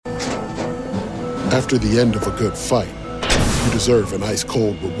After the end of a good fight, you deserve an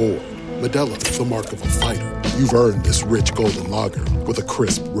ice-cold reward. Modelo is the mark of a fighter. You've earned this rich golden lager with a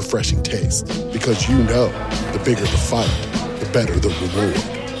crisp, refreshing taste. Because you know, the bigger the fight, the better the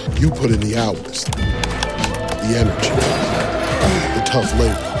reward. You put in the hours, the energy, the tough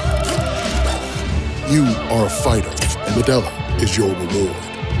labor. You are a fighter, and Modelo is your reward.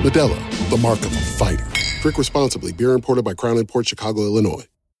 Modelo, the mark of a fighter. Drink responsibly. Beer imported by Crown Imports, Chicago, Illinois.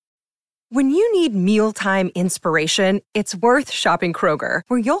 When you need mealtime inspiration, it's worth shopping Kroger,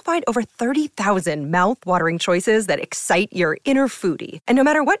 where you'll find over 30,000 mouth-watering choices that excite your inner foodie. And no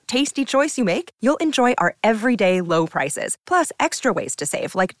matter what tasty choice you make, you'll enjoy our everyday low prices, plus extra ways to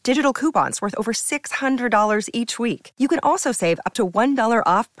save, like digital coupons worth over $600 each week. You can also save up to $1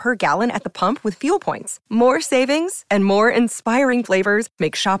 off per gallon at the pump with fuel points. More savings and more inspiring flavors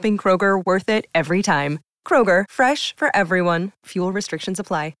make shopping Kroger worth it every time. Kroger, fresh for everyone. Fuel restrictions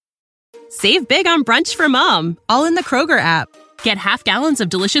apply. Save big on brunch for mom, all in the Kroger app. Get half gallons of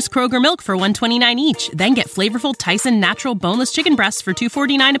delicious Kroger milk for $1.29 each. Then get flavorful Tyson natural boneless chicken breasts for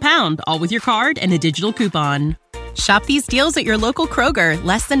 $2.49 a pound, all with your card and a digital coupon. Shop these deals at your local Kroger,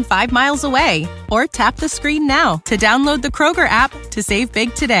 less than 5 miles away. Or tap the screen now to download the Kroger app to save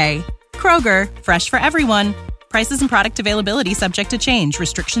big today. Kroger, fresh for everyone. Prices and product availability subject to change.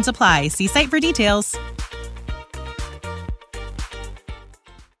 Restrictions apply. See site for details.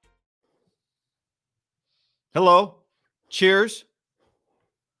 Hello. Cheers.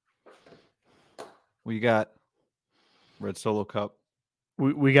 What you got? Red Solo Cup.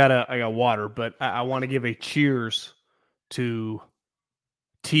 I got water, but I want to give a cheers to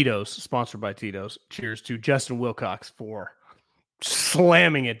Tito's, sponsored by Tito's. Cheers to Justin Wilcox for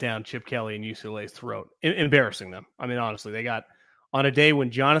slamming it down Chip Kelly and UCLA's throat, embarrassing them. I mean, honestly, they got on a day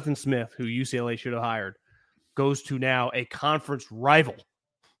when Jonathan Smith, who UCLA should have hired, goes to now a conference rival.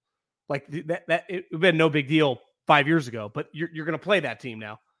 Like that it would have been no big deal 5 years ago, but you're going to play that team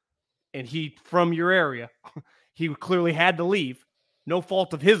now. And he, from your area, he clearly had to leave. No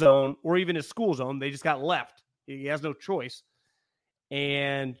fault of his own or even his school's own. They just got left. He has no choice.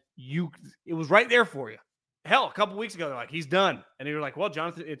 And it was right there for you. Hell, a couple weeks ago, they're like, he's done. And you're like, well,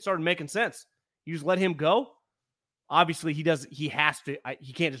 Jonathan, it started making sense. You just let him go. Obviously, he has to.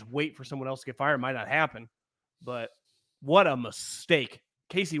 He can't just wait for someone else to get fired. It might not happen. But what a mistake.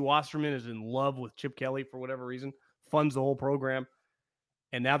 Casey Wasserman is in love with Chip Kelly for whatever reason, funds the whole program,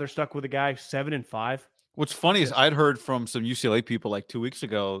 and now they're stuck with a guy 7-5. What's funny is I'd heard from some UCLA people like 2 weeks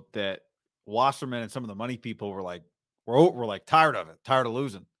ago that Wasserman and some of the money people were like, we're like tired of it, tired of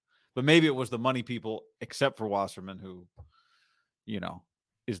losing. But maybe it was the money people, except for Wasserman, who,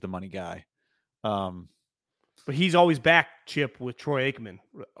 is the money guy. But he's always backed Chip with Troy Aikman.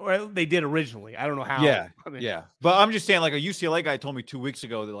 Well, they did originally. I don't know how. Yeah, yeah. But I'm just saying, like, a UCLA guy told me 2 weeks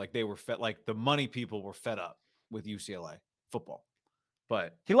ago that, like, they were fed, like, the money people were fed up with UCLA football.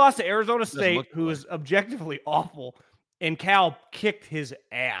 But he lost to Arizona State, who is objectively awful, and Cal kicked his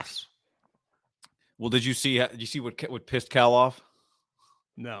ass. Well, did you see what pissed Cal off?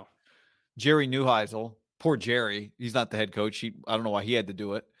 No. Jerry Neuheisel, poor Jerry. He's not the head coach. I don't know why he had to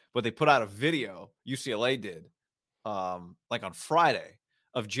do it. But they put out a video, UCLA did, like on Friday,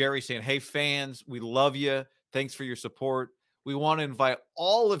 of Jerry saying, hey, fans, we love you. Thanks for your support. We want to invite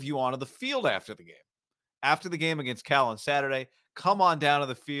all of you onto the field after the game. After the game against Cal on Saturday, come on down to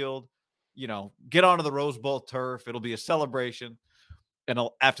the field, get onto the Rose Bowl turf. It'll be a celebration. And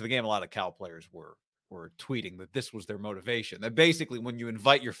after the game, a lot of Cal players were tweeting that this was their motivation. That basically when you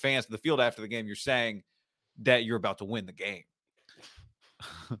invite your fans to the field after the game, you're saying that you're about to win the game.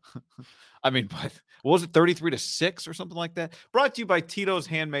 I mean, but what was it, 33-6 or something like that? Brought to you by Tito's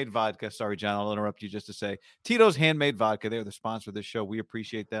Handmade Vodka. Sorry, John, I'll interrupt you just to say Tito's Handmade Vodka. They're the sponsor of this show. We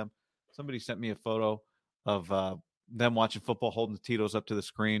appreciate them. Somebody sent me a photo of them watching football, holding the Tito's up to the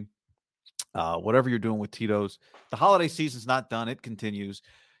screen. Whatever you're doing with Tito's, the holiday season's not done. It continues.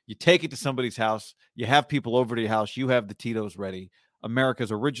 You take it to somebody's house. You have people over to your house. You have the Tito's ready.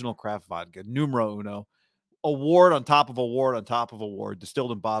 America's original craft vodka, numero uno. Award on top of award on top of award,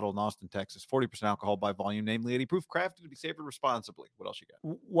 distilled and bottled in Austin, Texas. 40% alcohol by volume, namely 80 proof, crafted to be savored responsibly. What else you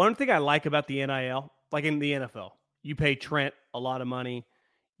got? One thing I like about the NIL, like in the NFL, you pay Trent a lot of money.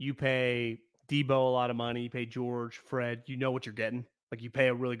 You pay Debo a lot of money. You pay George, Fred. You know what you're getting. Like, you pay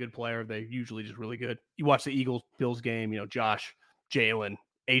a really good player. They're usually just really good. You watch the Eagles-Bills game, Josh, Jalen,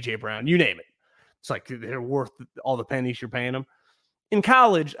 A.J. Brown, you name it. It's like they're worth all the pennies you're paying them. In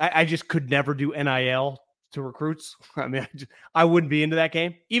college, I just could never do NIL to recruits. I mean, I wouldn't be into that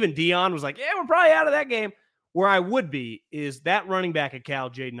game. Even Dion was like, yeah, we're probably out of that game. Where I would be is that running back at Cal,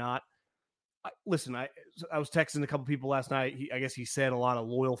 Jaden Ott. Listen, I was texting a couple people last night. I guess he said a lot of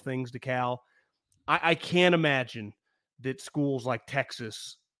loyal things to Cal. I can't imagine that schools like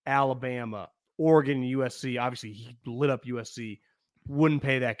Texas, Alabama, Oregon, and USC, obviously he lit up USC, wouldn't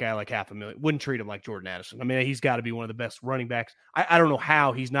pay that guy like $500,000, wouldn't treat him like Jordan Addison. I mean, he's got to be one of the best running backs. I don't know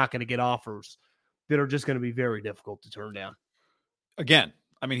how he's not going to get offers that are just going to be very difficult to turn down. Again,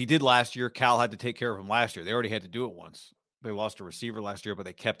 I mean, he did last year. Cal had to take care of him last year. They already had to do it once. They lost a receiver last year, but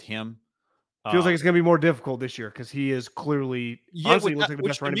they kept him. Feels like it's going to be more difficult this year because he is clearly, honestly, looks like the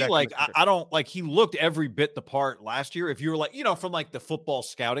best running back. Like, I don't like, he looked every bit the part last year. If you were like, from like the football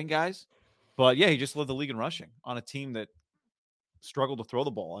scouting guys, but yeah, he just led the league in rushing on a team that struggled to throw the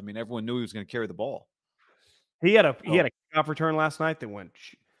ball. I mean, everyone knew he was going to carry the ball. He had a kickoff return last night that went.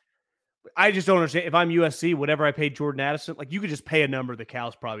 I just don't understand. If I'm USC, whatever I paid Jordan Addison, like you could just pay a number that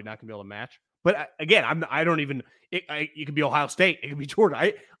Cal's probably not going to be able to match. But again, I don't even. It could be Ohio State. It could be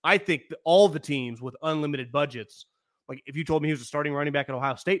Jordan. I think that all the teams with unlimited budgets, like if you told me he was a starting running back at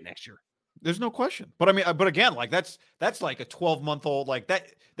Ohio State next year, there's no question. But I mean, but again, like that's like a 12-month-old. Like that,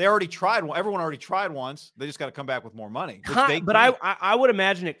 they already tried. Everyone already tried once. They just got to come back with more money. But I would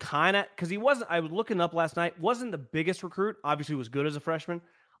imagine it kind of because he wasn't. I was looking up last night. Wasn't the biggest recruit. Obviously, was good as a freshman.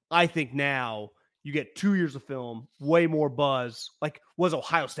 I think now you get 2 years of film, way more buzz. Like, was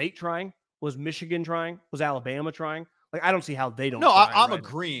Ohio State trying? Was Michigan trying? Was Alabama trying? Like, I don't see how they don't. No, I'm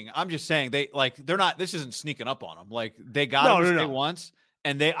agreeing. I'm just saying they're not. This isn't sneaking up on them. Like they got him to stay once,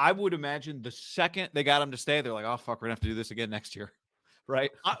 and I would imagine the second they got him to stay, they're like, oh fuck, we're gonna have to do this again next year,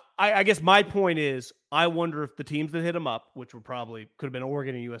 right? I guess my point is, I wonder if the teams that hit him up, which could have been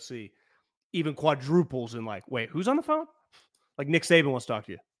Oregon and USC, even quadruples in like, wait, who's on the phone? Like Nick Saban wants to talk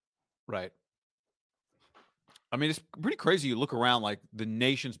to you. Right. I mean, it's pretty crazy. You look around like the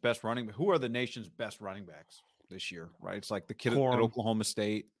nation's best running. Who are the nation's best running backs this year? Right. It's like the kid at Oklahoma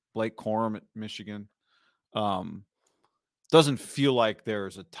State, Blake Corum at Michigan. Doesn't feel like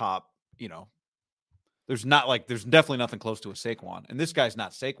there's a top, there's definitely nothing close to a Saquon. And this guy's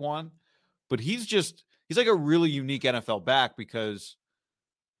not Saquon, but he's like a really unique NFL back because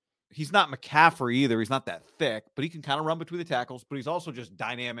he's not McCaffrey either. He's not that thick, but he can kind of run between the tackles, but he's also just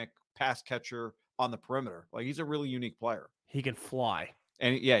dynamic pass catcher on the perimeter. Like he's a really unique player. He can fly.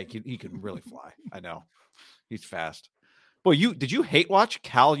 And yeah, he can really fly. I know. He's fast. Boy, did you hate watch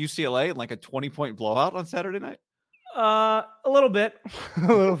Cal UCLA in like a 20-point blowout on Saturday night? A little bit.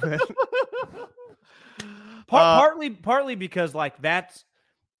 A little bit. Partly because like that's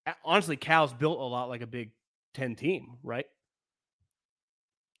honestly Cal's built a lot like a Big Ten team, right?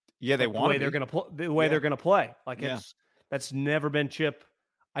 Yeah, they want the way they're going to play. Like that's never been Chip.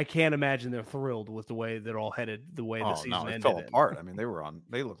 I can't imagine they're thrilled with the way they're all headed. The way the season ended. It fell apart. I mean,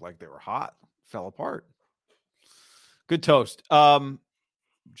 they looked like they were hot. Fell apart. Good toast.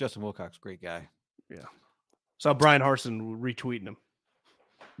 Justin Wilcox, great guy. Yeah. Saw Brian Harsin retweeting him.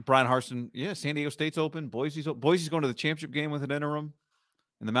 Brian Harsin, yeah. San Diego State's open. Boise's going to the championship game with an interim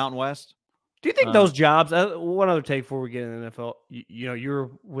in the Mountain West. Do you think those jobs? One other take before we get in the NFL.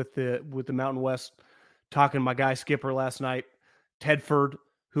 You're with the Mountain West talking to my guy Skipper last night, Tedford,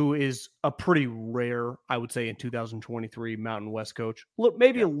 who is a pretty rare, I would say, in 2023 Mountain West coach.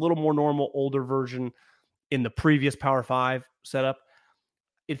 Maybe a little more normal, older version in the previous Power 5 setup.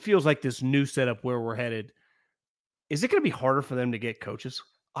 It feels like this new setup where we're headed. Is it going to be harder for them to get coaches?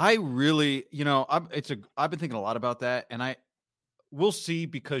 I really, I've been thinking a lot about that, and we'll see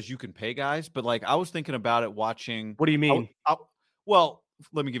because you can pay guys, but like I was thinking about it watching. What do you mean? Well,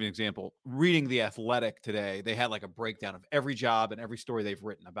 let me give you an example. Reading The Athletic today, they had like a breakdown of every job and every story they've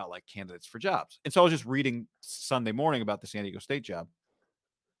written about like candidates for jobs. And so I was just reading Sunday morning about the San Diego State job.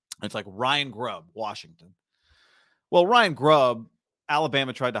 And it's like Ryan Grubb, Washington. Well, Ryan Grubb,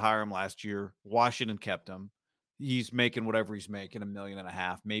 Alabama tried to hire him last year. Washington kept him. He's making whatever he's making, $1.5 million,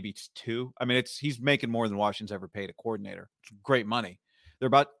 maybe it's $2 million. I mean, he's making more than Washington's ever paid a coordinator. It's great money. They're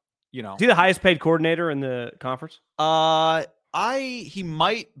about, Is he the highest paid coordinator in the conference? He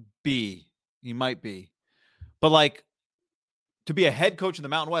might be. But like to be a head coach in the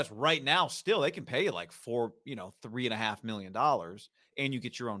Mountain West right now, still they can pay you like $3.5 million and you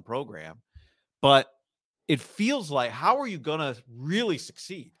get your own program. But it feels like, how are you going to really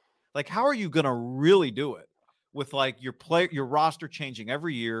succeed? Like, how are you going to really do it with like your roster changing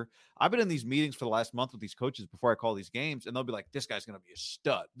every year? I've been in these meetings for the last month with these coaches before I call these games, and they'll be like, this guy's going to be a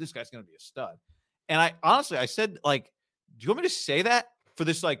stud. This guy's going to be a stud. And I said, like, do you want me to say that for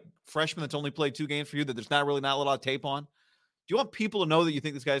this like freshman that's only played 2 games for you that there's not a lot of tape on? Do you want people to know that you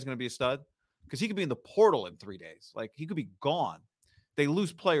think this guy's going to be a stud? Because he could be in the portal in 3 days. Like he could be gone. They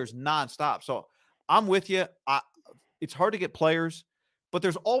lose players nonstop. So I'm with you. It's hard to get players, but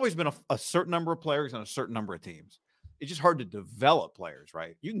there's always been a certain number of players and a certain number of teams. it's just hard to develop players,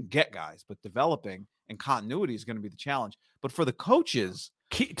 right? You can get guys, but developing and continuity is going to be the challenge. But for the coaches,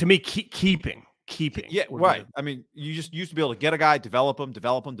 keeping. Yeah, right. I mean, you just used to be able to get a guy, develop him.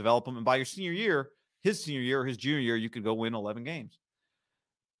 And by your senior year, his junior year, you could go win 11 games.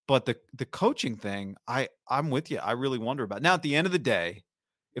 But the coaching thing, I'm with you. I really wonder about. Now, at the end of the day,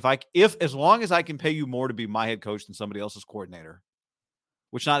 if as long as I can pay you more to be my head coach than somebody else's coordinator,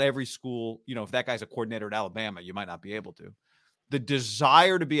 which not every school, if that guy's a coordinator at Alabama, you might not be able to. The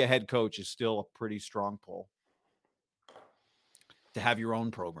desire to be a head coach is still a pretty strong pull. To have your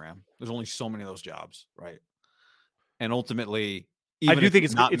own program, there's only so many of those jobs, right? And ultimately, I do think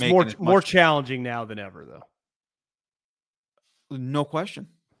it's more challenging now than ever, though. No question.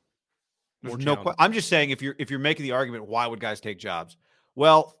 I'm just saying, if you're making the argument, why would guys take jobs?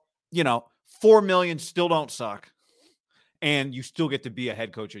 Well, 4 million still don't suck, and you still get to be a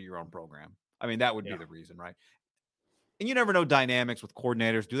head coach of your own program. I mean, that would be the reason, right? And you never know dynamics with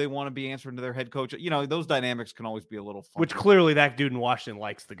coordinators. Do they want to be answering to their head coach? Those dynamics can always be a little funny. Which clearly that dude in Washington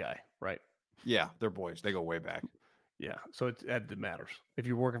likes the guy, right? Yeah, they're boys. They go way back. Yeah, so that matters. If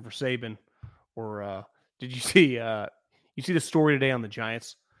you're working for Saban, or did you see the story today on the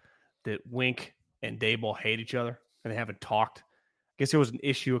Giants that Wink and Daboll hate each other and they haven't talked? I guess there was an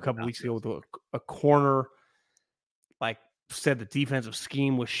issue a couple weeks ago with a corner, said the defensive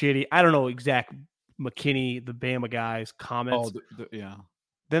scheme was shitty. I don't know exact McKinney, the Bama guy's comments. Yeah.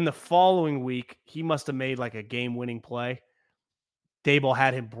 Then the following week, he must have made a game-winning play. Daboll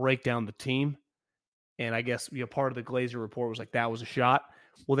had him break down the team. And I guess part of the Glazer report was that was a shot.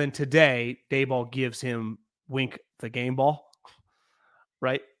 Well, then today, Daboll gives him Wink the game ball,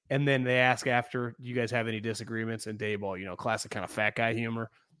 right? And then they ask after, do you guys have any disagreements? And Daboll, classic kind of fat guy humor.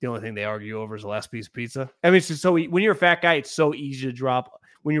 The only thing they argue over is the last piece of pizza. I mean, it's just when you're a fat guy, it's so easy to drop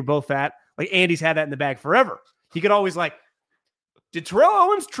when you're both fat. Andy's had that in the bag forever. He could always did Terrell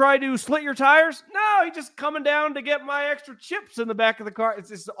Owens try to slit your tires? No, he just coming down to get my extra chips in the back of the car. It's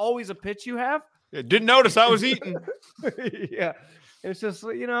just always a pitch you have. Yeah, didn't notice I was eating. Yeah. And it's just,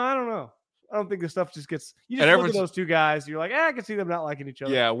 I don't know. I don't think this stuff just gets, you just look at those two guys. You're like, I can see them not liking each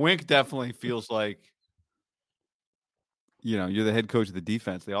other. Yeah. Wink definitely feels like, you're the head coach of the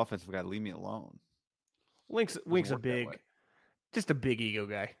defense. The offensive guy, leave me alone. Wink's a big ego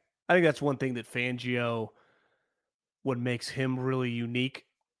guy. I think that's one thing that Fangio, what makes him really unique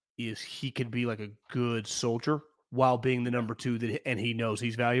is he could be a good soldier while being the number two and he knows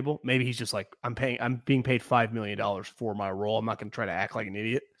he's valuable. Maybe he's just I'm being paid $5 million for my role. I'm not going to try to act like an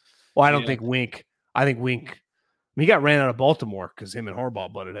idiot. Well, I think Wink, he got ran out of Baltimore because him and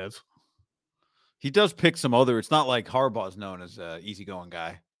Harbaugh butted heads. He does pick some other, it's not like Harbaugh's known as an easygoing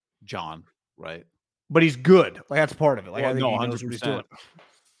guy, John, right? But he's good. That's part of it. I think he 100%. knows what he's doing.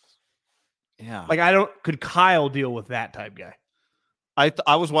 Yeah. Could Kyle deal with that type guy?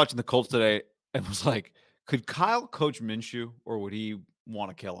 I was watching the Colts today and was like, could Kyle coach Minshew or would he want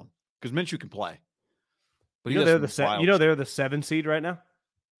to kill him? Because Minshew can play. But they're the 7 seed right now?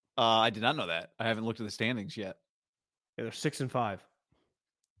 I did not know that. I haven't looked at the standings yet. Yeah, they're 6-5.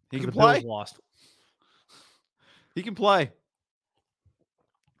 He can play. Bills lost. He can play.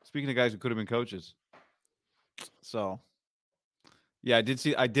 Speaking of guys who could have been coaches. So, yeah,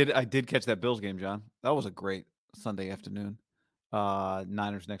 I did catch that Bills game, John. That was a great Sunday afternoon.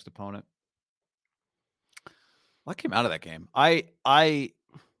 Niners next opponent. What came out of that game? The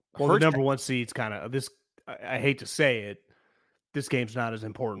number one seed's kind of this. I hate to say it. This game's not as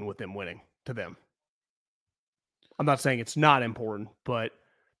important with them winning to them. I'm not saying it's not important, but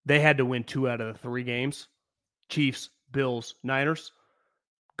they had to win 2 out of the 3 games. Chiefs, Bills, Niners.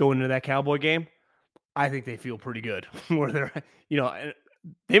 Going into that Cowboy game, I think they feel pretty good. Where they're,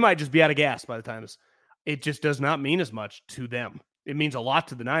 they might just be out of gas by the time it just does not mean as much to them. It means a lot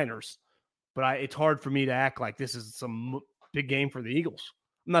to the Niners, but it's hard for me to act like this is some big game for the Eagles.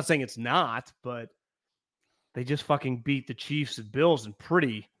 I'm not saying it's not, but they just fucking beat the Chiefs and Bills in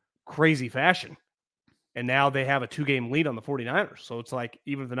pretty crazy fashion. And now they have a 2-game lead on the 49ers. So it's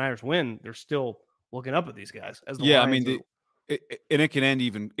even if the Niners win, they're still looking up at these guys. And it can end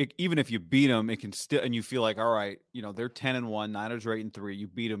even if you beat them, it can still, and you feel like, all right, they're 10-1, Niners are 8-3. You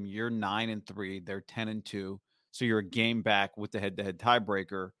beat them, you're 9-3, they're 10-2. So you're a game back with the head-to-head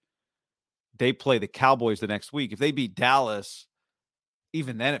tiebreaker. They play the Cowboys the next week. If they beat Dallas,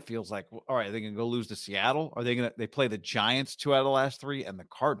 even then it feels like, all right, are they going to go lose to Seattle? Are they play the Giants 2 out of the last 3 and the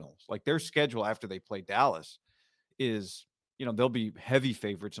Cardinals? Their schedule after they play Dallas is, they'll be heavy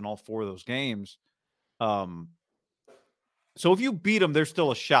favorites in all 4 of those games. So if you beat them, there's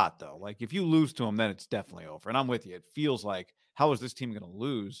still a shot, though. If you lose to them, then it's definitely over. And I'm with you. It feels like, how is this team going to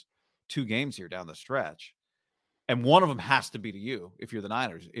lose 2 games here down the stretch? And one of them has to be to you if you're the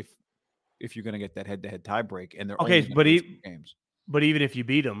Niners. If you're going to get that head-to-head tie break, and they're okay, only gonna lose 2 games. But even if you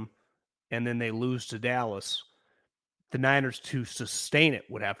beat them and then they lose to Dallas, the Niners to sustain it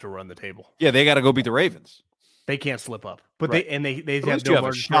would have to run the table. Yeah, they got to go beat the Ravens. They can't slip up. But Right. they At have least no you have a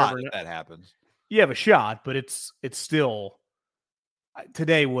margin shot for error. if that happens. You have a shot, but it's still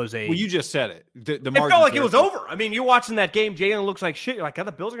today was a. Well, you just said it. The it felt margins like it there- was over. I mean, you're watching that game. Jalen looks like shit. You're like, God,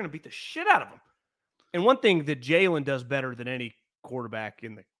 the Bills are going to beat the shit out of him. And one thing that Jalen does better than any quarterback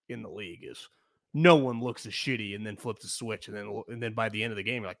in the league is no one looks as shitty and then flips a switch and then by the end of the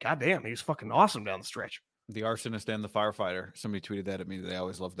game, you're like, God damn, he was fucking awesome down the stretch. The arsonist and the firefighter. Somebody tweeted that at me today. I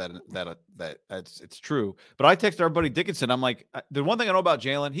always love that it's true. But I texted our buddy Dickinson. I'm like, the one thing I know about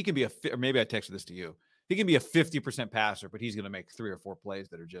Jalen, he can be or maybe I texted this to you. He can be a 50% passer, but he's going to make 3 or 4 plays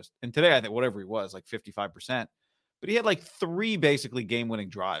that are just. And today I think whatever he was, like 55%. But he had like 3 basically game-winning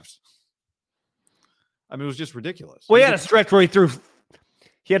drives. I mean, it was just ridiculous. Well, he had a stretch where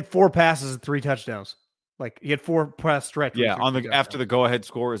he had 4 passes and 3 touchdowns. Like he had 4 pass stretch. Yeah, after the go-ahead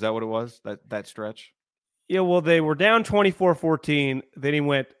score, is that what it was? That stretch? Yeah, well, they were down 24-14. Then he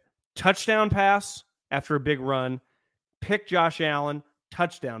went touchdown pass after a big run, pick Josh Allen,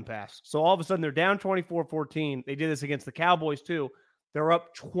 touchdown pass. So all of a sudden they're down 24-14. They did this against the Cowboys too. They're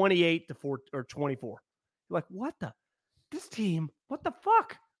up 28-4 or 24. You're like, this team, what the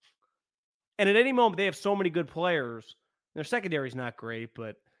fuck? And at any moment they have so many good players. Their secondary is not great,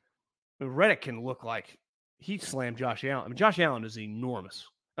 but Reddick can look like he slammed Josh Allen. I mean, Josh Allen is enormous.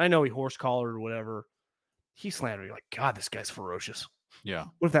 I know he horse collared or whatever. He slammed him. You're like, God, this guy's ferocious. Yeah.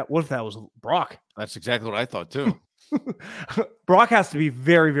 What if that was Brock? That's exactly what I thought too. Brock has to be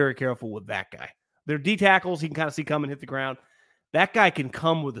very, very careful with that guy. Their D tackles, he can kind of see come and hit the ground. That guy can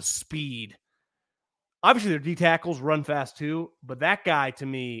come with a speed. Obviously, their D tackles run fast too, but that guy to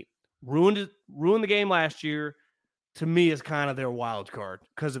me ruined the game last year. To me, is kind of their wild card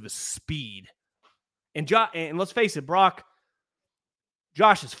because of his speed. And let's face it,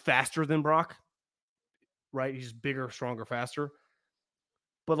 Josh is faster than Brock, right? He's bigger, stronger, faster.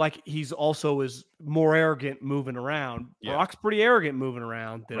 But like he's also is more arrogant moving around. Yeah. Brock's pretty arrogant moving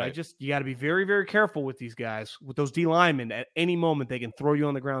around. That Right. you got to be very, very careful with these guys, with those D linemen. At any moment, they can throw you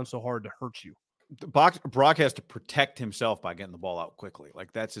on the ground so hard to hurt you. Brock has to protect himself by getting the ball out quickly.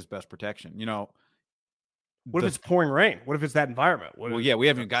 Like that's his best protection. You know. What if it's pouring rain? What if it's that environment? Well, yeah, we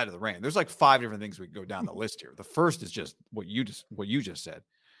haven't even got to the rain. There's like 5 different things we can go down the list here. The first is just what you just said.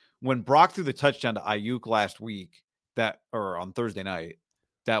 When Brock threw the touchdown to Ayuk last week, or on Thursday night,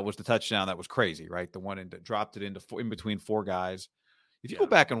 that was the touchdown that was crazy, right? The one dropped it in between 4 guys. If you go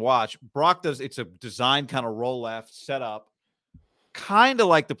back and watch, Brock it's a designed kind of roll left set up, kind of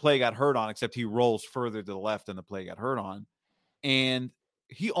like the play got hurt on, except he rolls further to the left than the play got hurt on, and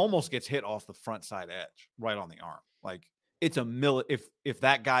he almost gets hit off the front side edge, right on the arm. Like it's if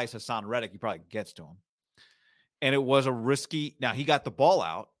that guy's Hassan Reddick, he probably gets to him. And it was a risky. Now he got the ball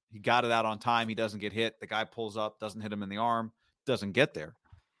out. He got it out on time. He doesn't get hit. The guy pulls up, doesn't hit him in the arm, doesn't get there.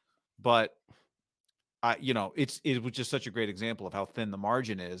 But it was just such a great example of how thin the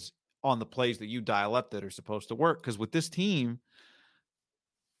margin is on the plays that you dial up that are supposed to work. Because with this team,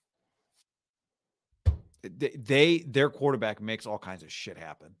 their quarterback makes all kinds of shit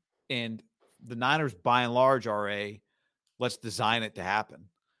happen. And the Niners, by and large, are let's design it to happen.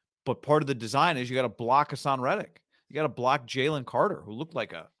 But part of the design is you got to block Hassan Reddick. You got to block Jalen Carter, who looked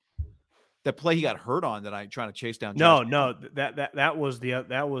like that play he got hurt on that I trying to chase down. No, that was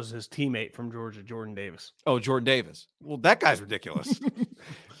his teammate from Georgia, Jordan Davis. Oh, Jordan Davis. Well, that guy's ridiculous.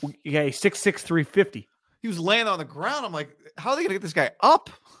 Yeah, he's 6'6", 350. He was laying on the ground. I'm like, how are they going to get this guy up?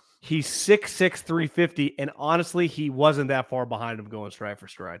 He's 6'6", 350, and honestly, he wasn't that far behind him going stride for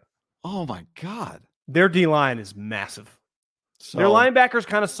stride. Oh, my God. Their D-line is massive. So, their linebackers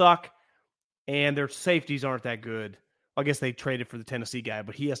kind of suck, and their safeties aren't that good. I guess they traded for the Tennessee guy,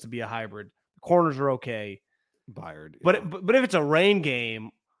 but he has to be a hybrid. The corners are okay. Byard. Yeah. But if it's a rain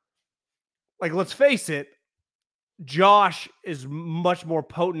game, like, let's face it, Josh is much more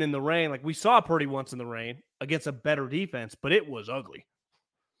potent in the rain. Like, we saw Purdy once in the rain against a better defense, but it was ugly.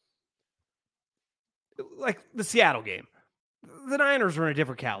 Like the Seattle game. The Niners are in a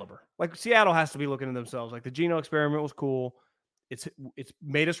different caliber. Like, Seattle has to be looking at themselves. Like, the Geno experiment was cool. It's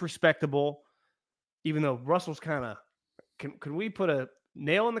made us respectable, even though Russell's kind of can we put a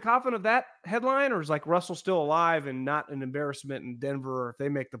nail in the coffin of that headline, or is like Russell still alive and not an embarrassment in Denver if they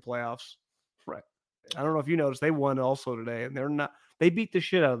make the playoffs? Right. I don't know if you noticed they won also today, and they beat the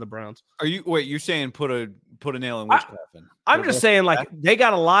shit out of the Browns. You're saying put a nail in which coffin? I'm just saying, like, they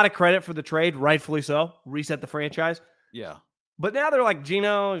got a lot of credit for the trade, rightfully so. Reset the franchise. Yeah. But now they're like,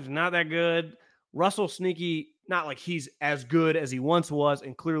 Geno is not that good. Russell sneaky not like he's as good as he once was,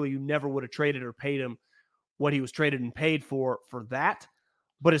 and clearly you never would have traded or paid him what he was traded and paid for that.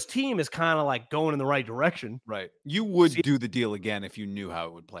 But his team is kind of like going in the right direction. Right. You would do the deal again if you knew how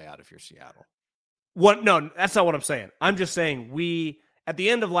it would play out if you're Seattle. What? No, that's not what I'm saying. I'm just saying at the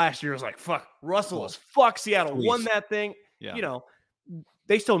end of last year, was like, fuck, Russell is fuck. Seattle won that thing. Yeah. You know,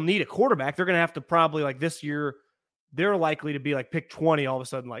 they still need a quarterback. They're going to have to probably, like this year, they're likely to be like pick 20 all of a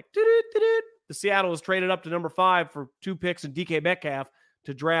sudden. Like, the Seattle was traded up to number 5 for 2 picks and DK Metcalf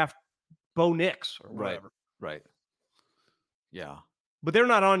to draft Bo Nix or whatever. Right. Yeah. But they're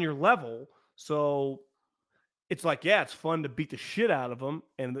not on your level. So it's like, yeah, it's fun to beat the shit out of them.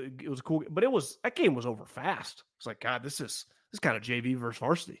 And it was cool. But that game was over fast. It's like, God, this is kind of JV versus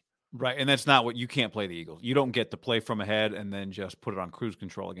varsity. Right. And that's not you can't play the Eagles. You don't get to play from ahead and then just put it on cruise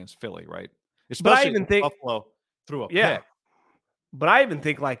control against Philly, right? Especially but I even think Buffalo threw a pick. But I even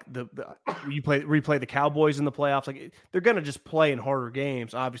think like you replay the Cowboys in the playoffs, like they're going to just play in harder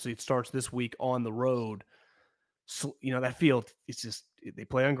games. Obviously, it starts this week on the road. So, you know, that field, it's just, they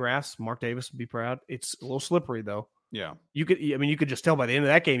play on grass. Mark Davis would be proud. It's a little slippery though. Yeah. You could just tell by the end of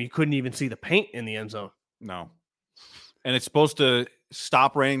that game, you couldn't even see the paint in the end zone. No. And it's supposed to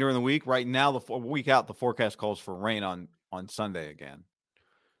stop raining during the week. Right now, the week out, the forecast calls for rain on Sunday again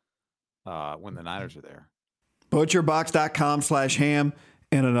when the Niners are there. ButcherBox.com/ham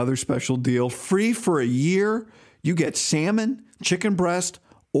and another special deal. Free for a year. You get salmon, chicken breast,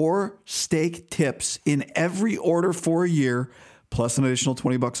 or steak tips in every order for a year, plus an additional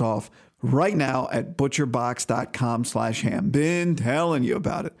 $20 off right now at ButcherBox.com/ham. Been telling you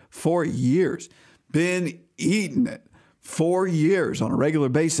about it for years. Been eating it for years on a regular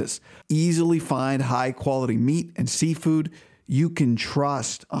basis. Easily find high-quality meat and seafood you can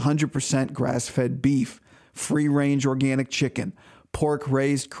trust. 100% grass-fed beef, free-range organic chicken,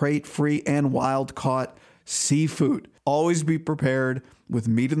 pork-raised, crate-free, and wild-caught seafood. Always be prepared with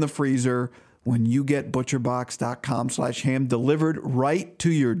meat in the freezer when you get ButcherBox.com/ham delivered right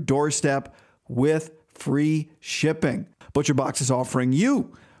to your doorstep with free shipping. ButcherBox is offering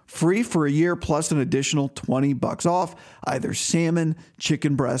you free for a year plus an additional $20 off either salmon,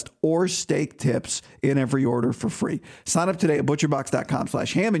 chicken breast, or steak tips in every order for free. Sign up today at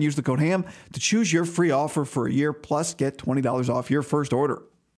ButcherBox.com/ham and use the code HAM to choose your free offer for a year plus get $20 off your first order.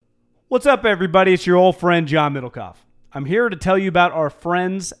 What's up, everybody? It's your old friend, John Middlecoff. I'm here to tell you about our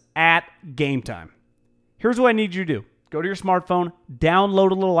friends at Game Time. Here's what I need you to do. Go to your smartphone,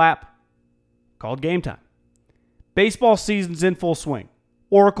 download a little app called Game Time. Baseball season's in full swing.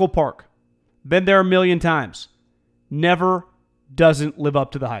 Oracle Park. Been there a million times. Never doesn't live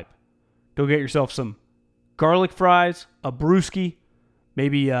up to the hype. Go get yourself some garlic fries, a brewski,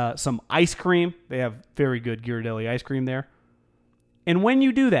 maybe some ice cream. They have very good Ghirardelli ice cream there. And when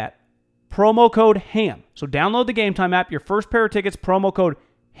you do that, promo code HAM. So download the Game Time app. Your first pair of tickets, promo code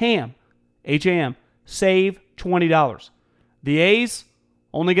HAM, H-A-M, save $20. The A's,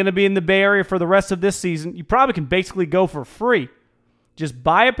 only going to be in the Bay Area for the rest of this season. You probably can basically go for free. Just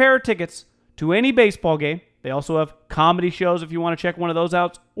buy a pair of tickets to any baseball game. They also have comedy shows if you want to check one of those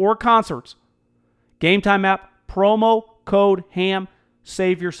out, or concerts. Game Time app, promo code HAM,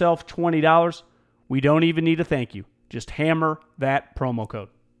 save yourself $20. We don't even need a thank you. Just hammer that promo code.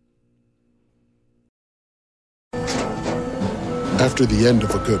 After the end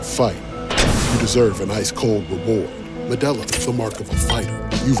of a good fight, you deserve an ice-cold reward. Modelo is the mark of a fighter.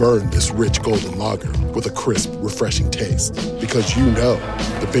 You've earned this rich golden lager with a crisp, refreshing taste. Because you know,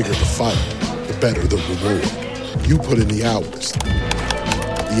 the bigger the fight, the better the reward. You put in the hours,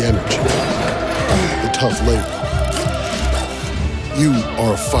 the energy, the tough labor. You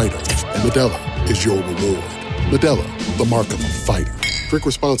are a fighter, and Modelo is your reward. Modelo, the mark of a fighter. Drink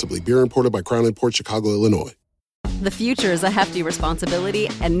responsibly. Beer imported by Crown Imports, Chicago, Illinois. The future is a hefty responsibility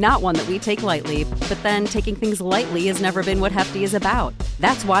and not one that we take lightly. But then taking things lightly has never been what Hefty is about.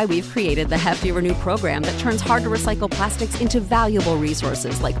 That's why we've created the Hefty Renew program that turns hard-to-recycle plastics into valuable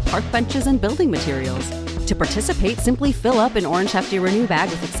resources like park benches and building materials. To participate, simply fill up an orange Hefty Renew bag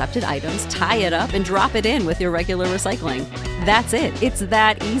with accepted items, tie it up, and drop it in with your regular recycling. That's it. It's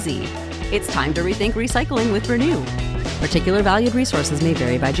that easy. It's time to rethink recycling with Renew. Particular valued resources may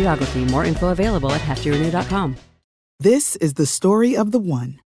vary by geography. More info available at heftyrenew.com. This is the story of the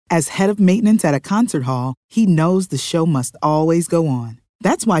one. As head of maintenance at a concert hall, he knows the show must always go on.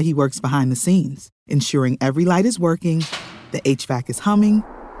 That's why he works behind the scenes, ensuring every light is working, the HVAC is humming,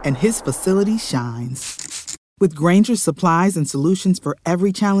 and his facility shines. With Grainger's supplies and solutions for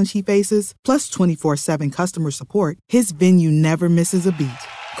every challenge he faces, plus 24/7 customer support, his venue never misses a beat.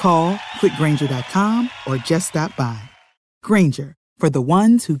 Call quickgrainger.com or just stop by. Grainger, for the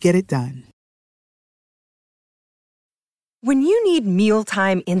ones who get it done. When you need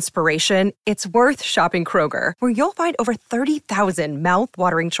mealtime inspiration, it's worth shopping Kroger, where you'll find over 30,000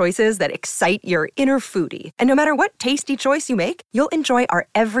 mouth-watering choices that excite your inner foodie. And no matter what tasty choice you make, you'll enjoy our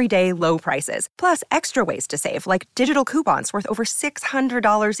everyday low prices, plus extra ways to save, like digital coupons worth over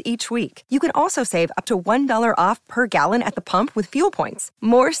 $600 each week. You can also save up to $1 off per gallon at the pump with fuel points.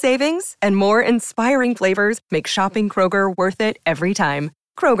 More savings and more inspiring flavors make shopping Kroger worth it every time.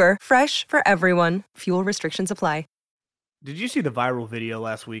 Kroger, fresh for everyone. Fuel restrictions apply. Did you see the viral video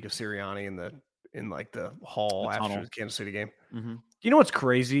last week of Sirianni in the hall after tunnel. the Kansas City game? Mm-hmm. You know what's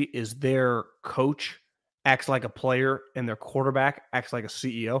crazy is their coach acts like a player and their quarterback acts like a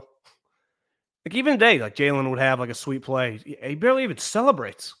CEO. Like even today, like Jalen would have like a sweet play. He barely even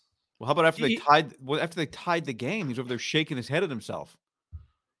celebrates. Well, how about after they tied the game, he's over there shaking his head at himself.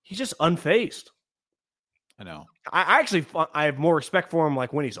 He's just unfazed. I know. I I have more respect for him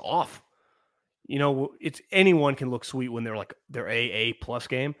like when he's off. You know, it's anyone can look sweet when they're like their A+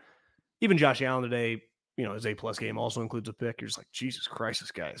 game. Even Josh Allen today, you know, his A+ game also includes a pick. You're just like, Jesus Christ,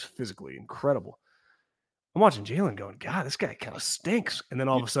 this guy is physically incredible. I'm watching Jalen going, God, this guy kind of stinks. And then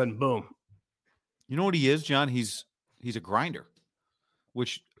all of a sudden, boom. You know what he is, John? He's a grinder,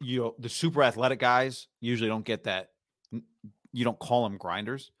 which, you know, the super athletic guys usually don't get that. You don't call them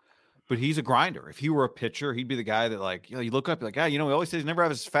grinders, but he's a grinder. If he were a pitcher, he'd be the guy that, like, you know, you look up, you're like, he always says he never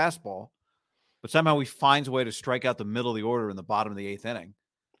has his fastball. But somehow he finds a way to strike out the middle of the order in the bottom of the 8th inning.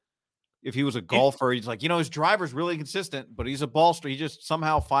 If he was a golfer, he's like, his driver's really consistent, but he's a ballster. He just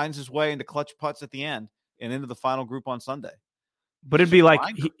somehow finds his way into clutch putts at the end and into the final group on Sunday. But it'd be like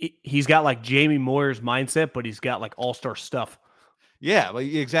he's got like Jamie Moyer's mindset, but he's got like all-star stuff. Yeah,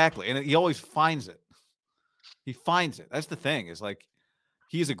 exactly. And he always finds it. He finds it. That's the thing, is like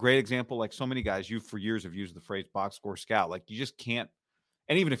he is a great example. Like so many guys, you for years have used the phrase box score scout. Like you just can't.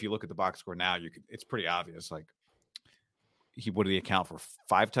 And even if you look at the box score now, it's pretty obvious. Like what did he account for?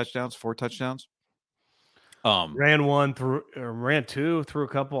 5 touchdowns, 4 touchdowns? Ran 2 through a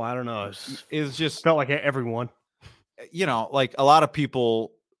couple. I don't know. It's just felt like everyone. Like a lot of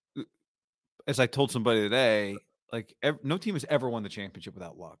people, as I told somebody today, like no team has ever won the championship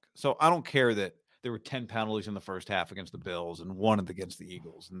without luck. So I don't care that there were 10 penalties in the first half against the Bills and 1 against the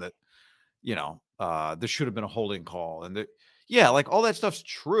Eagles, and that, there should have been a holding call, and that. Yeah, like all that stuff's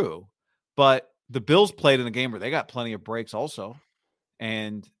true, but the Bills played in a game where they got plenty of breaks also,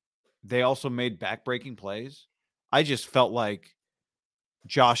 and they also made back-breaking plays. I just felt like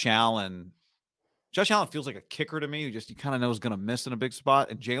Josh Allen feels like a kicker to me who you kind of know is going to miss in a big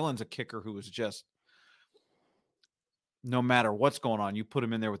spot, and Jalen's a kicker who is just, no matter what's going on, you put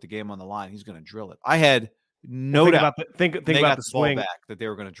him in there with the game on the line, he's going to drill it. I had no doubt think about the swing back that they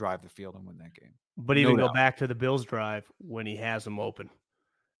were going to drive the field and win that game. But even go back to the Bills drive when he has them open.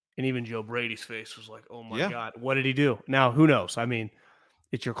 And even Joe Brady's face was like, oh my God, what did he do? Now, who knows? I mean,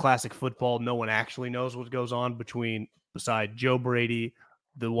 it's your classic football. No one actually knows what goes on beside Joe Brady,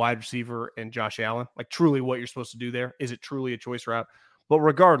 the wide receiver, and Josh Allen. Like truly what you're supposed to do there. Is it truly a choice route? But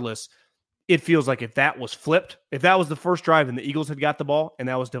regardless, it feels like if that was flipped, if that was the first drive and the Eagles had got the ball and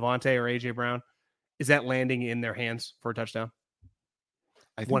that was Devontae or A.J. Brown, is that landing in their hands for a touchdown?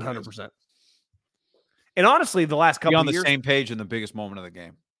 I think 100%. And honestly, the last couple of years, on the same page in the biggest moment of the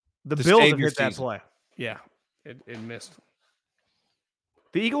game. The Bills have hit that play. Yeah, it missed.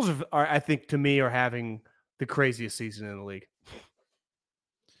 The Eagles are, I think, to me, are having the craziest season in the league.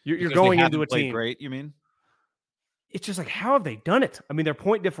 You're going into a team. Great, you mean? It's just like, how have they done it? I mean, their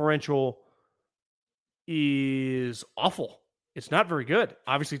point differential is awful. It's not very good.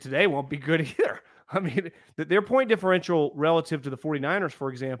 Obviously, today won't be good either. I mean, their point differential relative to the 49ers, for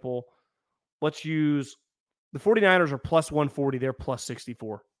example, let's use the 49ers are plus 140. They're plus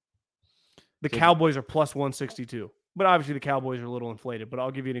 64. The Cowboys are plus 162. But obviously the Cowboys are a little inflated. But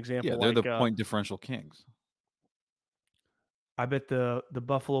I'll give you an example. Yeah, they're the point differential kings. I bet the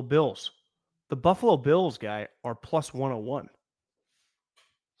Buffalo Bills. The Buffalo Bills, guy, are plus 101.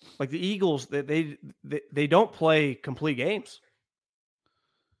 Like the Eagles, they don't play complete games.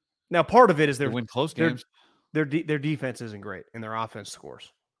 Now, part of it is they win close games. Their defense isn't great, and their offense scores.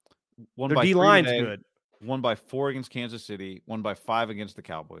 Their D-line's good. 1 by 4 against Kansas City, 1 by 5 against the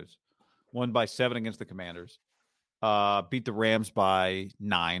Cowboys, 1 by 7 against the Commanders, beat the Rams by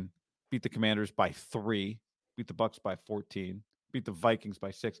 9, beat the Commanders by 3, beat the Bucks by 14, beat the Vikings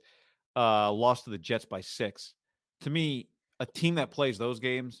by 6, lost to the Jets by 6. To me, a team that plays those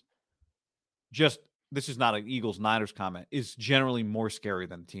games, this is not an Eagles-Niners comment, is generally more scary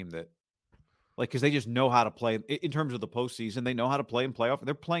than a team that, because they just know how to play. In terms of the postseason, they know how to play in playoff.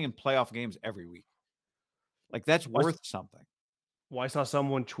 They're playing in playoff games every week. Like, that's worth something. Well, I saw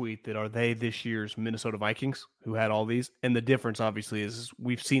someone tweet that are they this year's Minnesota Vikings who had all these? And the difference, obviously, is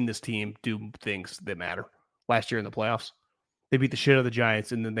we've seen this team do things that matter. Last year in the playoffs, they beat the shit out of the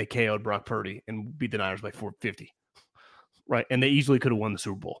Giants, and then they KO'd Brock Purdy and beat the Niners by 450. Right? And they easily could have won the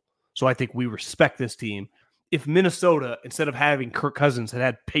Super Bowl. So I think we respect this team. If Minnesota, instead of having Kirk Cousins,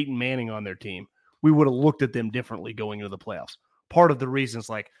 had Peyton Manning on their team, we would have looked at them differently going into the playoffs. Part of the reason is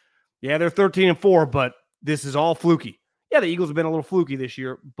like, yeah, they're 13-4, but this is all fluky. Yeah, the Eagles have been a little fluky this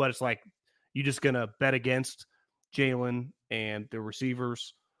year, but it's like you're just going to bet against Jalen and the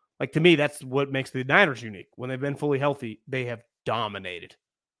receivers. Like, to me, that's what makes the Niners unique. When they've been fully healthy, they have dominated.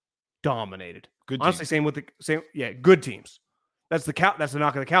 Good Honestly, teams. Good teams. That's the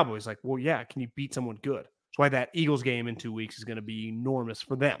knock of the Cowboys. Like, well, yeah, can you beat someone good? That's why that Eagles game in 2 weeks is going to be enormous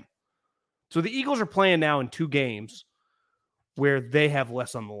for them. So the Eagles are playing now in 2 games where they have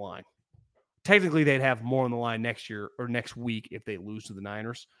less on the line. Technically, they'd have more on the line next year or next week if they lose to the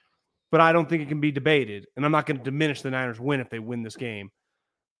Niners. But I don't think it can be debated. And I'm not going to diminish the Niners' win if they win this game.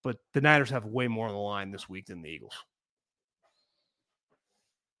 But the Niners have way more on the line this week than the Eagles.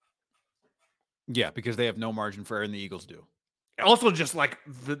 Yeah, because they have no margin for error and the Eagles do. Also, just like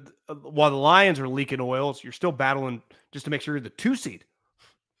while the Lions are leaking oils, you're still battling just to make sure you're the 2 seed.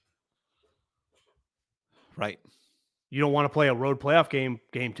 Right. You don't want to play a road playoff game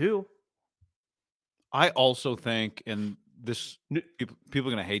 2. I also think, and this people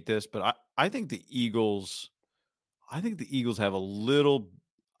are going to hate this, but I think the Eagles have a little.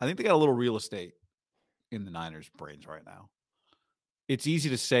 I think they got a little real estate in the Niners' brains right now. It's easy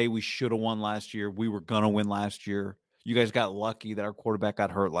to say we should have won last year. We were going to win last year. You guys got lucky that our quarterback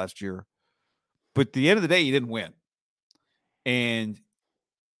got hurt last year. But at the end of the day, you didn't win. And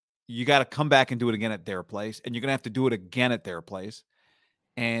you got to come back and do it again at their place. And you're going to have to do it again at their place.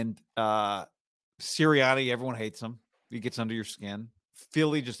 And Sirianni, everyone hates him. He gets under your skin.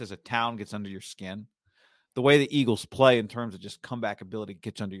 Philly, just as a town, gets under your skin. The way the Eagles play in terms of just comeback ability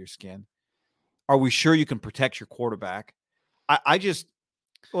gets under your skin. Are we sure you can protect your quarterback? I just...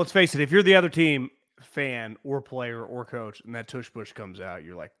 Well, let's face it. If you're the other team fan or player or coach and that tush push comes out,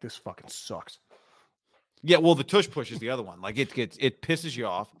 you're like, this fucking sucks. Yeah, well, the tush push is the other one. Like, it pisses you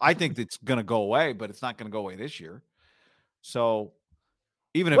off. I think it's going to go away, but it's not going to go away this year. So...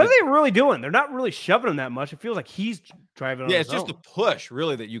 Even what are they really doing? They're not really shoving him that much. It feels like he's driving on his it's just a push,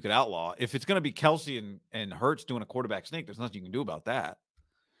 really, that you could outlaw. If it's going to be Kelsey and Hurts doing a quarterback sneak, there's nothing you can do about that.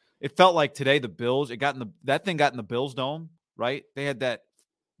 It felt like today the Bills, that thing got in the Bills' dome, right? They had that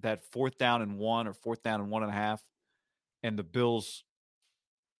 4th down and 1 or 4th down and 1.5, and the Bills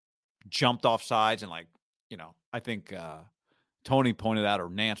jumped off sides and I think Tony pointed out, or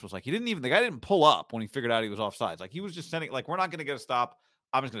Nance was like, the guy didn't pull up when he figured out he was off sides. Like, he was just sending, like, we're not going to get a stop.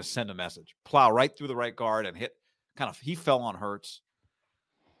 I'm just going to send a message, plow right through the right guard and hit he fell on Hurts.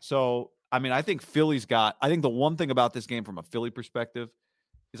 So, I mean, I think the one thing about this game from a Philly perspective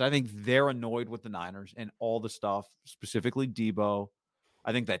is I think they're annoyed with the Niners and all the stuff, specifically Debo.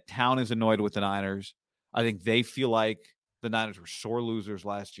 I think that town is annoyed with the Niners. I think they feel like the Niners were sore losers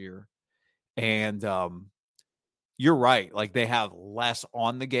last year. And you're right. Like, they have less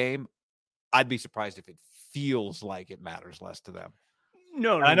on the game. I'd be surprised if it feels like it matters less to them.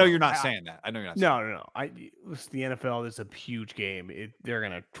 No, I know you're not saying that. I know you're not saying that. Listen, the NFL is a huge game. They're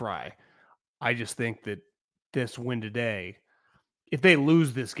going to try. I just think that this win today, if they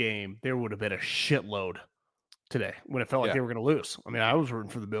lose this game, there would have been a shitload today when it felt like they were going to lose. I mean, I was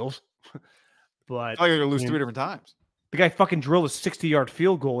rooting for the Bills. But you're going to lose 3 different times. The guy fucking drilled a 60-yard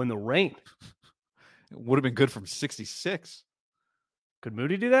field goal in the rain. It would have been good from 66. Could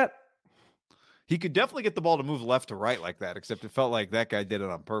Moody do that? He could definitely get the ball to move left to right like that, except it felt like that guy did it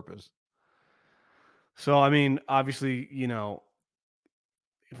on purpose. So, I mean, obviously,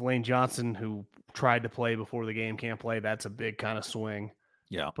 if Lane Johnson, who tried to play before the game, can't play, that's a big kind of swing.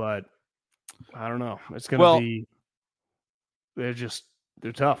 Yeah. But I don't know. It's going to be –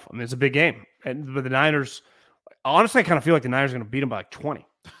 they're tough. I mean, it's a big game. But the Niners – honestly, I kind of feel like the Niners are going to beat them by like 20.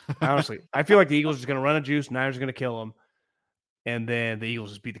 Honestly. I feel like the Eagles are going to run a juice. Niners are going to kill them. And then the Eagles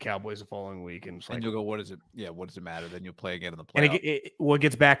just beat the Cowboys the following week. And you'll go, what does it matter? Then you'll play again in the playoffs. And it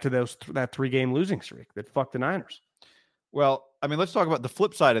gets back to that 3-game losing streak that fucked the Niners. Well, I mean, let's talk about the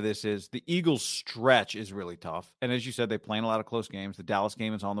flip side of this is the Eagles' stretch is really tough. And as you said, they're playing a lot of close games. The Dallas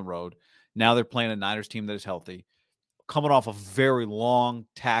game is on the road. Now they're playing a Niners team that is healthy. Coming off a very long,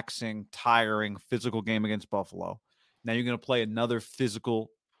 taxing, tiring, physical game against Buffalo. Now you're going to play another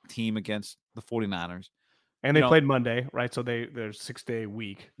physical team against the 49ers. And they played Monday, right? So they're 6-day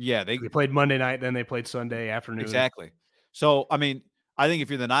week. Yeah. They played Monday night, then they played Sunday afternoon. Exactly. So, I mean, I think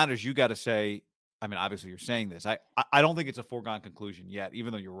if you're the Niners, you got to say, I mean, obviously you're saying this. I don't think it's a foregone conclusion yet,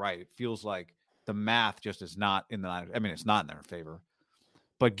 even though you're right. It feels like the math just is not in the Niners. I mean, it's not in their favor.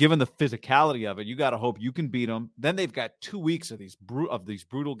 But given the physicality of it, you got to hope you can beat them. Then they've got 2 weeks of these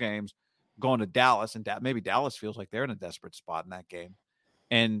brutal games going to Dallas, and maybe Dallas feels like they're in a desperate spot in that game.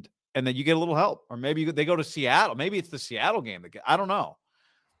 And then you get a little help, or maybe they go to Seattle. Maybe it's the Seattle game. I don't know.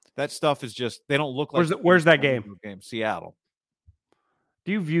 That stuff is just, they don't look like. Where's that game? Seattle.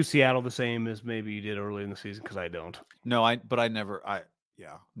 Do you view Seattle the same as maybe you did early in the season? Because I don't. No, no,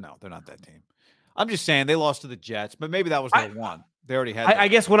 they're not that team. I'm just saying they lost to the Jets, but maybe that was their one. They already had. I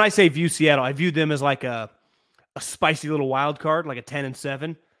guess when I say view Seattle, I view them as like a spicy little wild card, like a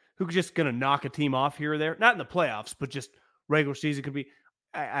 10-7, who's just going to knock a team off here or there. Not in the playoffs, but just regular season could be.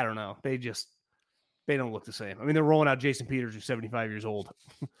 I don't know. They don't look the same. I mean, they're rolling out Jason Peters, who's 75 years old.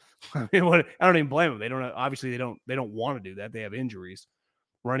 I mean, I don't even blame them. They don't. Obviously, they don't want to do that. They have injuries.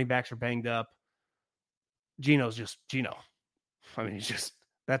 Running backs are banged up. Geno's just Geno. I mean,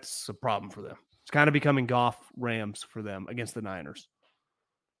 that's a problem for them. It's kind of becoming Goff Rams for them against the Niners.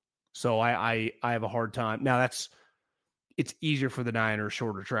 So I have a hard time. Now it's easier for the Niners,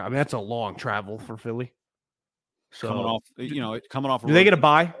 shorter travel. I mean, that's a long travel for Philly. So coming off. Do they get a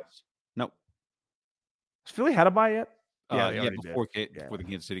bye? Nope. Has Philly had a bye yet? Before the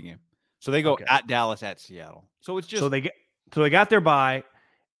Kansas City game. So they go at Dallas, at Seattle. So it's just so they got their bye,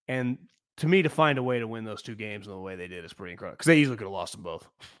 and to me, to find a way to win those 2 games in the way they did is pretty incredible, because they easily could have lost them both.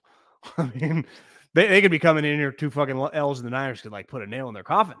 I mean, they could be coming in here 2 fucking L's, and the Niners could like put a nail in their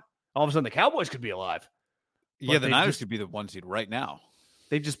coffin. All of a sudden, the Cowboys could be alive. Yeah, the Niners could be the 1 seed right now.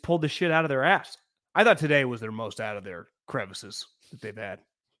 They just pulled the shit out of their ass. I thought today was their most out of their crevices that they've had.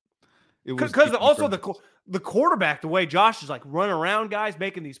 Because also the quarterback, the way Josh is like running around guys,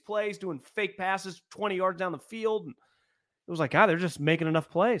 making these plays, doing fake passes 20 yards down the field. And it was like, God, they're just making enough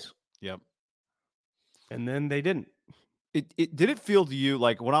plays. Yep. And then they didn't. Did it feel to you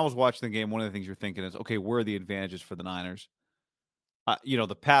like when I was watching the game, one of the things you're thinking is, okay, where are the advantages for the Niners?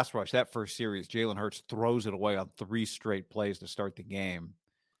 The pass rush, that first series, Jalen Hurts throws it away on 3 straight plays to start the game.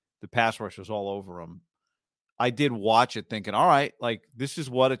 The pass rush was all over him. I did watch it thinking, all right, like this is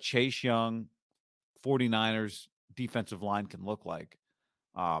what a Chase Young 49ers defensive line can look like.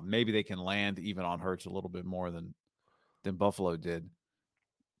 Maybe they can land even on Hurts a little bit more than Buffalo did.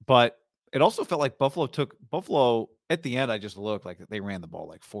 But it also felt like Buffalo at the end, I just looked like they ran the ball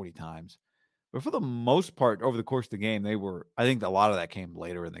like 40 times. But for the most part, over the course of the game, I think a lot of that came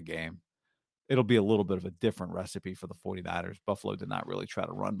later in the game. It'll be a little bit of a different recipe for the 49ers. Buffalo did not really try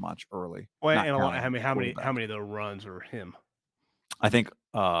to run much early. Well, and how many of those runs are him? I think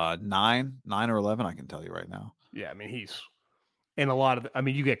 9 or 11, I can tell you right now. Yeah, I mean,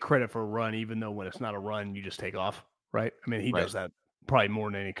 you get credit for a run, even though when it's not a run, you just take off, right? I mean, he does that probably more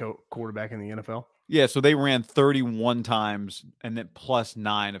than any quarterback in the NFL. Yeah, so they ran 31 times and then plus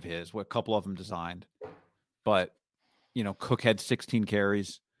 9 of his, a couple of them designed. But, Cook had 16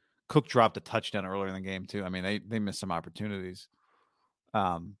 carries. Cook dropped a touchdown earlier in the game, too. I mean, they missed some opportunities,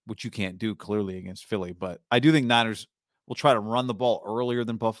 which you can't do clearly against Philly. But I do think Niners will try to run the ball earlier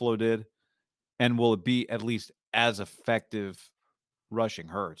than Buffalo did, and will it be at least as effective rushing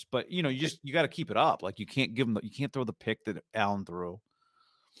Hurts. But, you got to keep it up. Like, you can't throw the pick that Allen threw.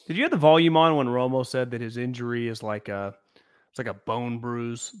 Did you have the volume on when Romo said that his injury is like it's like a bone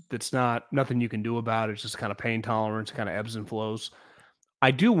bruise that's nothing you can do about it? It's just kind of pain tolerance, kind of ebbs and flows. I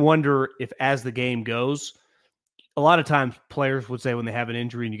do wonder if as the game goes, a lot of times players would say when they have an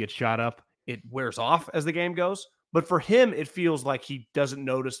injury and you get shot up, it wears off as the game goes. But for him, it feels like he doesn't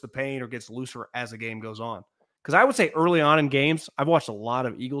notice the pain or gets looser as the game goes on. Because I would say early on in games, I've watched a lot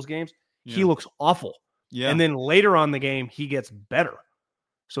of Eagles games, he looks awful. Yeah. And then later on in the game, he gets better.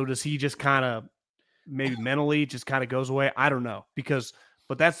 So does he just kind of maybe mentally just kind of goes away? I don't know.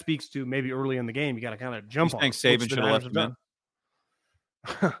 But that speaks to maybe early in the game, you got to kind of jump on. Thanks, Saban should have left him in.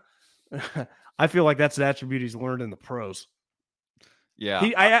 I feel like that's an attribute he's learned in the pros. Yeah.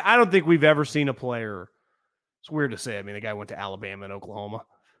 I don't think we've ever seen a player. It's weird to say. I mean, the guy went to Alabama and Oklahoma.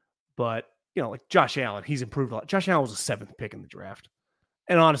 But, like Josh Allen, he's improved a lot. Josh Allen was a 7th pick in the draft.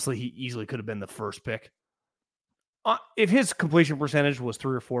 And honestly, he easily could have been the 1st pick. If his completion percentage was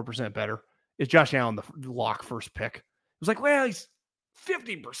 3 or 4% better, is Josh Allen the lock 1st pick? It was like, well, he's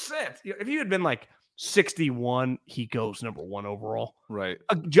 50%. If he had been like 61, he goes number 1 overall. Right.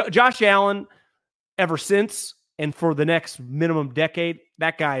 Josh Allen, ever since, and for the next minimum decade,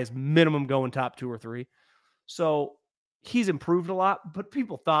 that guy is minimum going top 2 or 3. So he's improved a lot, but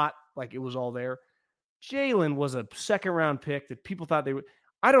people thought like it was all there. Jalen was a 2nd-round pick that people thought they would.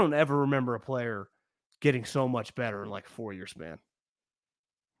 I don't ever remember a player getting so much better in like a 4-year span.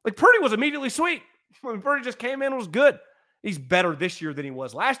 Like Purdy was immediately sweet. Purdy just came in and was good. He's better this year than he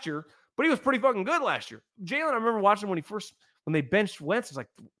was last year, but he was pretty fucking good last year. Jalen, I remember watching when they benched Wentz. It's like,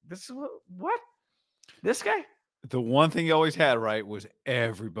 this is what? This guy? The one thing he always had, right, was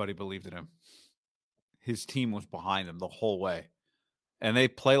everybody believed in him. His team was behind him the whole way. And they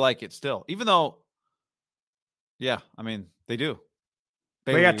play like it still. Even though, yeah, I mean, they do.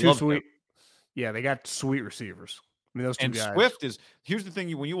 They got two sweet. Yeah, they got sweet receivers. I mean, those two guys. And Swift is, here's the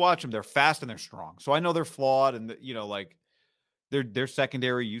thing, when you watch them, they're fast and they're strong. So I know they're flawed and, like, they're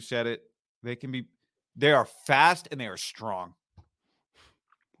secondary. You said it. They are fast and they are strong.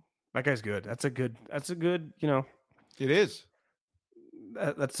 That guy's good. That's a good, It is.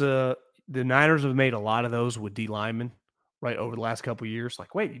 The Niners have made a lot of those with D linemen, right, over the last couple of years.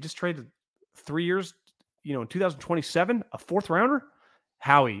 Like, wait, you just traded 3 years, in 2027, a fourth rounder?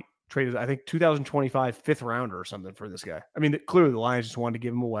 Howie traded, I think, 2025 fifth rounder or something for this guy. I mean, clearly the Lions just wanted to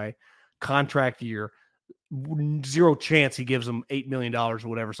give him away. Contract year, zero chance he gives them $8 million or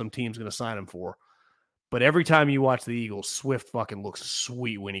whatever some team's going to sign him for. But every time you watch the Eagles, Swift fucking looks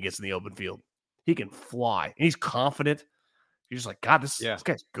sweet when he gets in the open field. He can fly. And he's confident. You're just like, God, this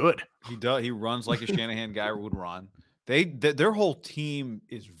guy's good. He does. He runs like a Shanahan guy would run. Their whole team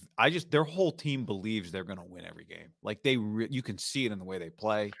their whole team believes they're going to win every game. Like you can see it in the way they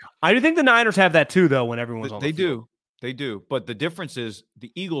play. I do think the Niners have that too, though, when everyone's on the field. They do. But the difference is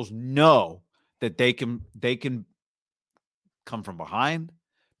the Eagles know that they can come from behind,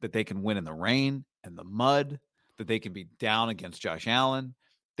 that they can win in the rain and the mud, that they can be down against Josh Allen,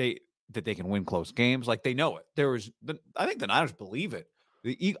 that they can win close games. Like they know it. I think the Niners believe it.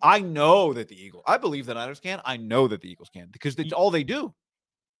 I know that I believe the Niners can. I know that the Eagles can because it's all they do.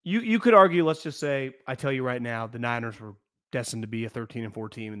 You could argue, let's just say, I tell you right now, the Niners were destined to be a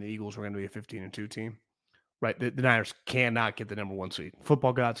 13-4 team and the Eagles were going to be a 15-2 team. Right. The Niners cannot get the number one seed.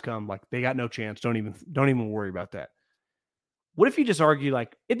 Football gods come, like they got no chance. Don't even worry about that. What if you just argue,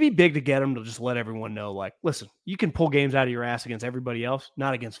 like, it'd be big to get them to just let everyone know, like, listen, you can pull games out of your ass against everybody else,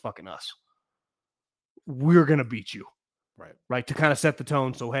 not against fucking us. We're going to beat you. Right. To kind of set the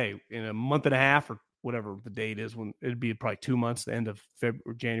tone. So, hey, in a month and a half or whatever the date is, when it'd be probably 2 months, the end of February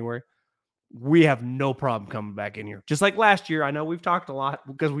or January, we have no problem coming back in here. Just like last year. I know we've talked a lot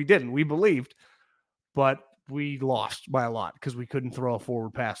because we didn't. We believed, but we lost by a lot because we couldn't throw a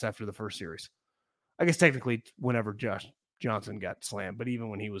forward pass after the first series. I guess technically whenever Josh Johnson got slammed, but even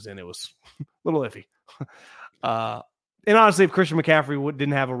when he was in, it was a little iffy. And honestly, if Christian McCaffrey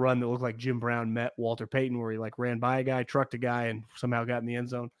didn't have a run that looked like Jim Brown met Walter Payton, where he like ran by a guy, trucked a guy, and somehow got in the end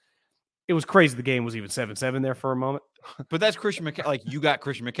zone, it was crazy. The game was even 7-7 there for a moment. But that's Christian McCaffrey. Like you got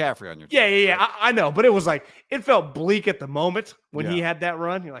Christian McCaffrey on your team. Yeah. I know, but it was like it felt bleak at the moment when he had that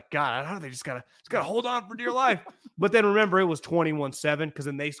run. You're like, God, I don't know. They just gotta hold on for dear life. But then remember, it was 21-7 because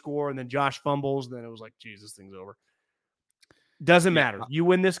then they score and then Josh fumbles. Then it was like, Jesus, thing's over. Doesn't matter. You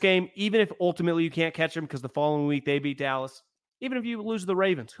win this game, even if ultimately you can't catch them because the following week they beat Dallas. Even if you lose to the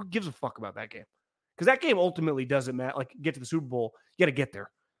Ravens, who gives a fuck about that game? Because that game ultimately doesn't matter. Like, get to the Super Bowl, you got to get there.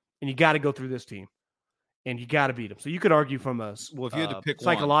 And you got to go through this team. And you got to beat them. So you could argue from a if you had to pick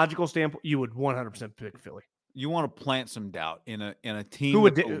psychological standpoint, you would 100% pick Philly. You want to plant some doubt in a team. Who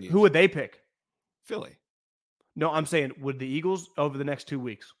would they pick? Philly. No, I'm saying, would the Eagles over the next 2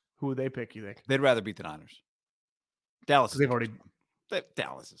 weeks, who would they pick, you think? They'd rather beat the Niners. Dallas. They've already.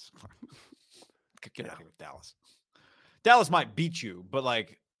 Dallas is. Get out of here with Dallas. Dallas might beat you, but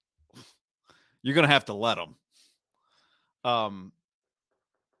like, you're gonna have to let them.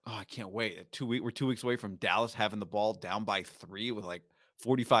 I can't wait. We're 2 weeks away from Dallas having the ball down by 3 with like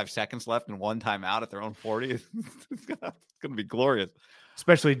 45 seconds left and one timeout at their own 40. It's gonna be glorious.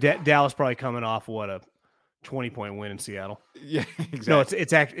 Especially Dallas probably coming off a 20-point win in Seattle. Yeah, exactly. No,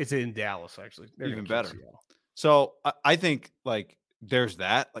 it's in Dallas actually. They're even better. So I think like there's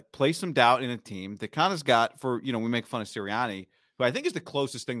that. Like play some doubt in a team that kind of's got we make fun of Sirianni, who I think is the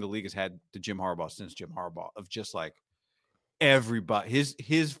closest thing the league has had to Jim Harbaugh since Jim Harbaugh, of just like everybody,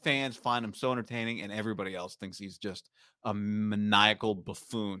 his fans find him so entertaining, and everybody else thinks he's just a maniacal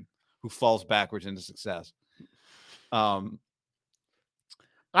buffoon who falls backwards into success. I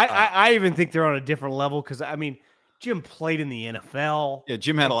even think they're on a different level because I mean, Jim played in the NFL. Yeah,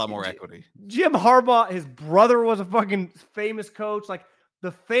 Jim had a lot more equity. Jim Harbaugh, his brother was a fucking famous coach. Like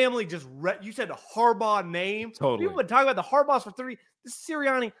the family just you said the Harbaugh name. Totally. People have been talking about the Harbaughs for 30. This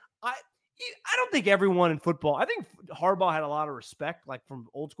Sirianni. I don't think everyone in football. I think Harbaugh had a lot of respect, like from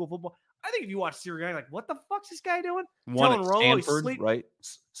old school football. I think if you watch Sirianni, like what the fuck's this guy doing? Telling Rolo he's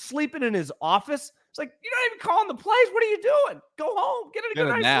sleeping in his office. It's like you're not even calling the plays. What are you doing? Go home. Get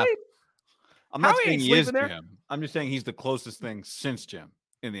a nice sleep. I'm not saying he is to him. I'm just saying he's the closest thing since Jim.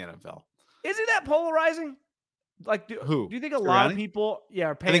 in the NFL. Isn't that polarizing? Like, Who? Do you think a lot of Sirianni? people,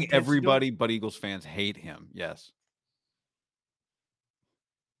 are I paying think attention to him? everybody but Eagles fans hate him. Yes.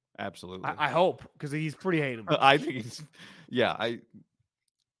 Absolutely. I hope, because he's pretty hateable. I think he's,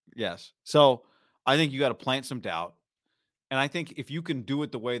 yes. So I think you got to plant some doubt. And I think if you can do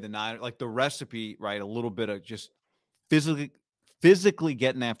it the way the Niners, like the recipe, right? A little bit of just physically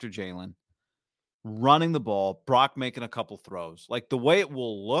getting after Jalen, running the ball, Brock making a couple throws. Like the way it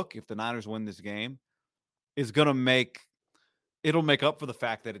will look if the Niners win this game is going to it'll make up for the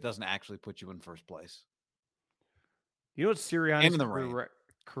fact that it doesn't actually put you in first place. You know what Sirianni's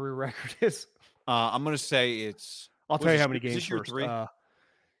career record is? I'm going to say it's. I'll tell you how many games Is this year first. 3?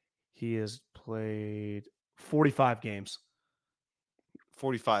 He has played 45 games.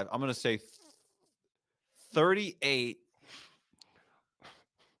 45. I'm going to say 38.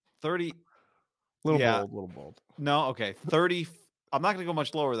 30. Little bold. No, okay. 30. I'm not going to go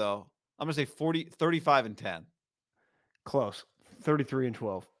much lower, though. I'm going to say 35 and 10. Close. 33 and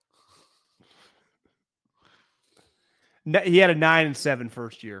 12. He had a 9-7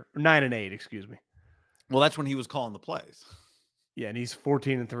 first year. Or 9-8, excuse me. Well, that's when he was calling the plays. Yeah, and he's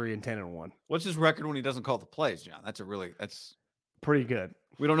 14-3 and 10-1. What's his record when he doesn't call the plays, John? That's pretty good.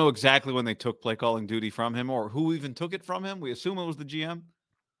 We don't know exactly when they took play calling duty from him or who even took it from him. We assume it was the GM.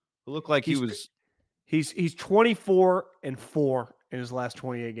 It looked like he was. He's 24-4 in his last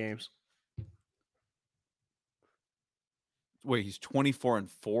 28 games. Wait, he's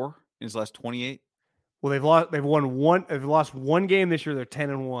 24-4 in his last 28? Well, they've lost one game this year. They're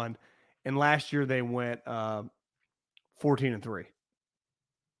 10-1. And last year they went 14-3.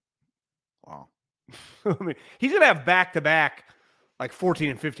 Wow. I mean, he's going to have back-to-back like 14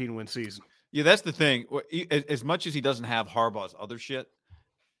 and 15 win season. Yeah, that's the thing. As much as he doesn't have Harbaugh's other shit,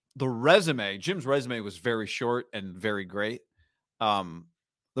 Jim's resume was very short and very great.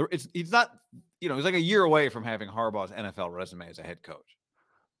 He's not, he's like a year away from having Harbaugh's NFL resume as a head coach.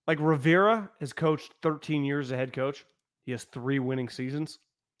 Like Rivera has coached 13 years as a head coach. He has 3 winning seasons.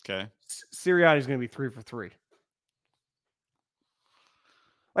 Okay. Sirianni's going to be 3 for 3.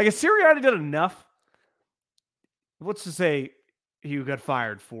 Like, if Sirianni did enough, what's to say he got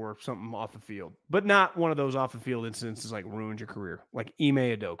fired for something off the field, but not one of those off the field incidents like ruined your career, like Ime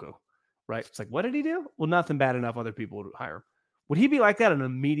Udoka, right? It's like, what did he do? Well, nothing bad enough other people would hire him. Would he be like that, an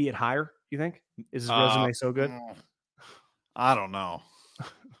immediate hire, you think? Is his resume so good? I don't know.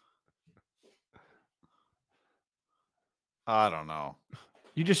 I don't know.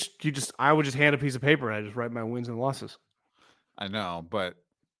 I would just hand a piece of paper and I just write my wins and losses. I know, but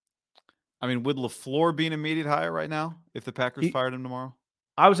I mean, would LaFleur be an immediate hire right now if the Packers fired him tomorrow?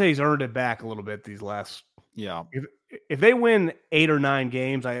 I would say he's earned it back a little bit these last. Yeah. If they win 8 or 9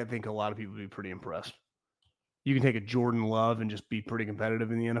 games, I think a lot of people would be pretty impressed. You can take a Jordan Love and just be pretty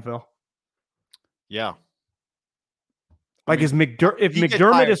competitive in the NFL. Yeah. Like, if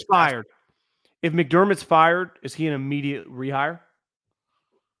McDermott is fired, if McDermott's fired, is he an immediate rehire?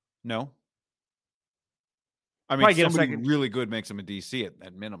 No. I mean, somebody really good makes him a DC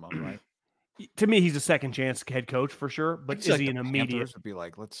at minimum, right? To me, he's a second chance head coach for sure. But is he an immediate? Would be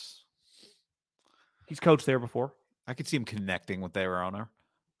like, He's coached there before. I could see him connecting with their owner.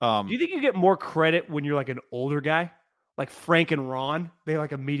 Do you think you get more credit when you're like an older guy, like Frank and Ron? They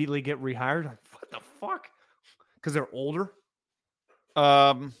like immediately get rehired. Like, what the fuck? Because they're older.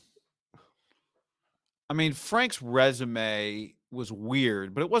 I mean, Frank's resume was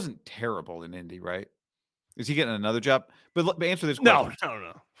weird, but it wasn't terrible in Indy, right? Is he getting another job? But answer this question.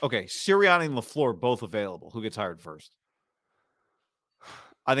 No. Okay, Sirianni and LaFleur both available. Who gets hired first?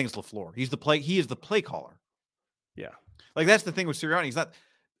 I think it's LaFleur. He is the play caller. Yeah. Like, that's the thing with Sirianni. He's not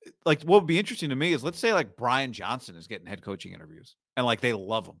like, what would be interesting to me is, let's say like Brian Johnson is getting head coaching interviews and like they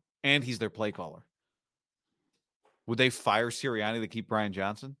love him and he's their play caller. Would they fire Sirianni to keep Brian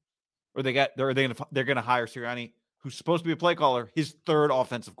Johnson? Or they're going to hire Sirianni, who's supposed to be a play caller, his third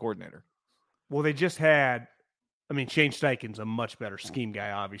offensive coordinator? Well, they just had, Shane Steichen's a much better scheme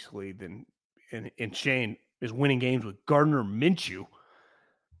guy, obviously, and Shane is winning games with Gardner Minshew.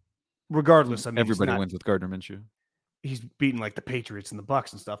 Regardless, everybody wins with Gardner Minshew. He's beaten like the Patriots and the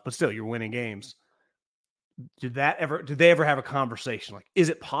Bucs and stuff, but still, you're winning games. Did they ever have a conversation? Like, is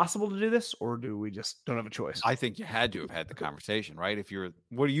it possible to do this, or do we just don't have a choice? I think you had to have had the conversation, right?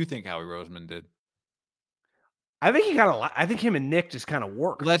 What do you think Howie Roseman did? I think I think him and Nick just kind of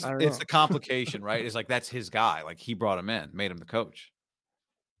work. It's the complication, right? It's like, that's his guy. Like, he brought him in, made him the coach.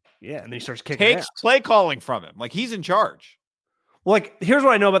 Yeah, and then he starts kicking Takes play calling from him. Like, he's in charge. Well, like, here's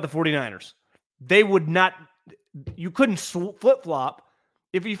what I know about the 49ers. They would not, you couldn't flip-flop.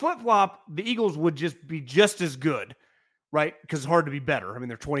 If you flip-flop, the Eagles would just be just as good right? Because it's hard to be better. I mean,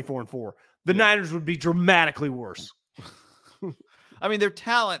 they're 24-4. The Niners would be dramatically worse. I mean, their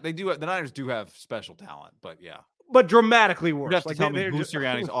talent, the Niners do have special talent, but yeah. But dramatically worse. You have to tell me who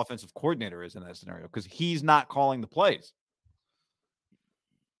Sirianni's offensive coordinator is in that scenario, because he's not calling the plays.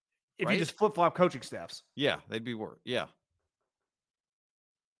 If you just flip-flop coaching staffs. Yeah, they'd be worse. Yeah.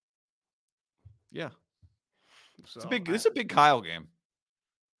 Yeah. So It's a big Kyle game.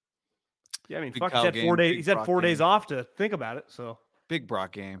 Yeah, I mean, Big fuck, Kyle he's had game, 4 days. big He's had Brock 4 days game. off to think about it. So Big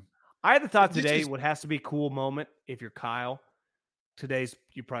Brock game. I had the thought This today is- what has to be a cool moment if you're Kyle. Today's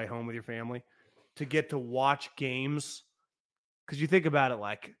you're probably home with your family to get to watch games. Because you think about it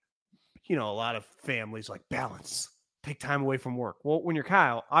like, a lot of families like balance, take time away from work. Well, when you're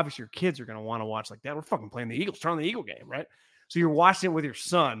Kyle, obviously your kids are going to want to watch like that. We're fucking playing the Eagles. Turn on the Eagle game, right? So you're watching it with your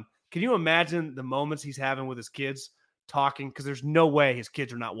son. Can you imagine the moments he's having with his kids talking? Because there's no way his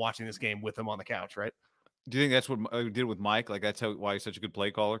kids are not watching this game with him on the couch, right? Do you think that's what I did with Mike? Like, that's why he's such a good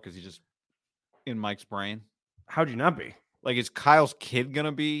play caller, because he's just in Mike's brain? How'd you not be? Like, is Kyle's kid going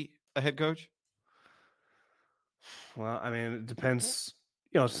to be a head coach? Well, I mean, it depends.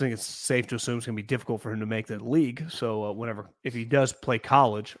 I think it's safe to assume it's going to be difficult for him to make the league. So if he does play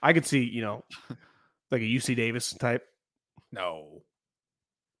college, I could see, like a UC Davis type. No.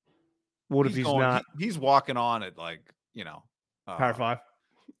 What if he's not? He's walking on at Power 5.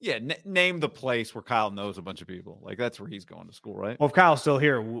 Yeah, name the place where Kyle knows a bunch of people. Like, that's where he's going to school, right? Well, if Kyle's still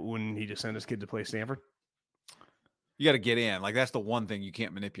here, wouldn't he just send his kid to play Stanford? You got to get in. Like, that's the one thing you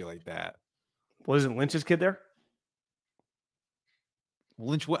can't manipulate that. Well, isn't Lynch's kid there?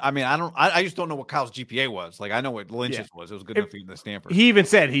 Lynch, I mean, I just don't know what Kyle's GPA was. Like, I know what Lynch's was. It was good enough to get into Stanford. He even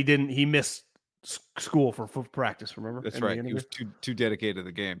said he missed school for practice, remember? That's right. He was too dedicated to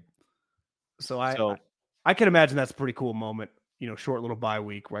the game. So I can imagine that's a pretty cool moment. Short little bye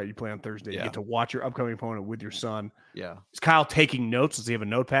week, right? You play on Thursday. You get to watch your upcoming opponent with your son. Yeah. Is Kyle taking notes? Does he have a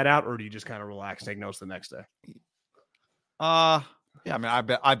notepad out, or do you just kind of relax, take notes the next day? Yeah. I mean,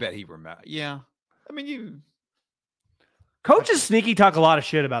 I bet he remember. Yeah. I mean, Coaches sneaky talk a lot of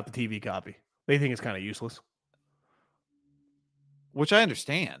shit about the TV copy. They think it's kind of useless, which I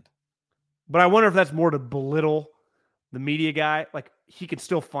understand. But I wonder if that's more to belittle the media guy. Like, he could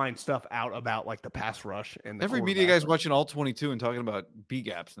still find stuff out about like the pass rush and every media guy's watching all 22 and talking about B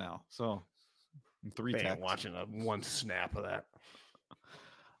gaps now. So 3 they ain't tackles. watching one snap of that.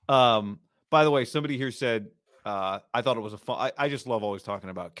 By the way, somebody here said I thought it was a fun. I just love always talking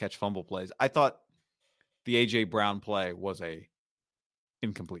about catch fumble plays. I thought the AJ Brown play was a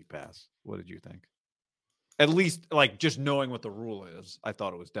incomplete pass. What did you think? At least, like, just knowing what the rule is, I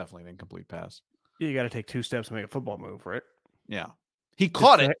thought it was definitely an incomplete pass. You got to take 2 steps to make a football move, right? Yeah. He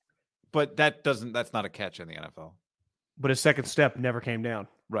caught it, but that's not a catch in the NFL. But his second step never came down.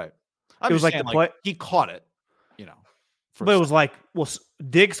 Right. It was like the play. He caught it, But it was like,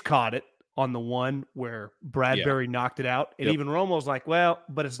 Diggs caught it on the one where Bradbury knocked it out. And even Romo's like, well,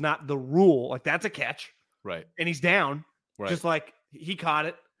 but it's not the rule. Like, that's a catch. Right. And he's down. Right. Just like he caught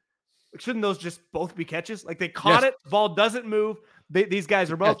it. Shouldn't those just both be catches? Like, they caught it. Ball doesn't move. These guys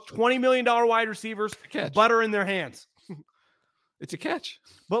are both $20 million wide receivers. Butter in their hands. It's a catch.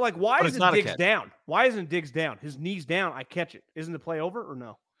 But like, why isn't Diggs down? Why isn't Diggs down? His knee's down. I catch it. Isn't the play over or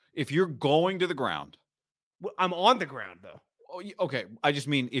no? If you're going to the ground. Well, I'm on the ground, though. Oh, okay. I just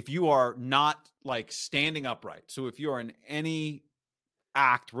mean if you are not like standing upright. So if you are in any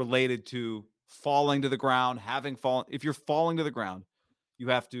act related to falling to the ground, having fallen, if you're falling to the ground, you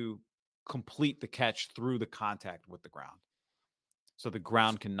have to complete the catch through the contact with the ground. So the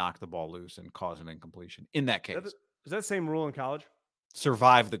ground can knock the ball loose and cause an incompletion. In that case. Is that the same rule in college?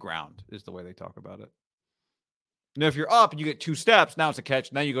 Survive the ground is the way they talk about it. Now, if you're up and you get 2 steps, now it's a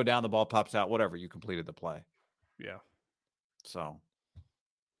catch. Now you go down, the ball pops out, whatever. You completed the play. Yeah. So,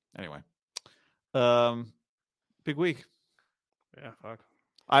 anyway. Big week. Yeah, fuck.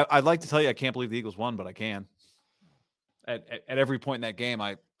 I'd like to tell you I can't believe the Eagles won, but I can. At every point in that game,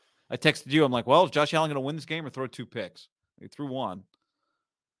 I texted you. I'm like, well, is Josh Allen going to win this game or throw 2 picks? He threw 1.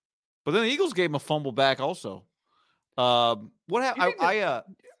 But then the Eagles gave him a fumble back also. What happened? Are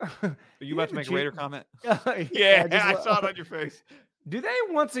you about to make a Raider comment? Yeah, I saw it on your face. Do they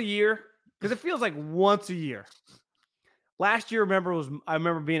once a year? Because it feels like once a year. Last year, I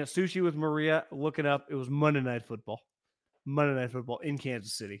remember being at sushi with Maria, looking up. It was Monday Night Football in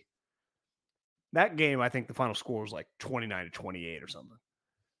Kansas City. That game, I think the final score was like 29-28 or something.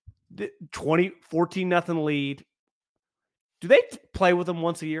 14-0 lead. Do they play with them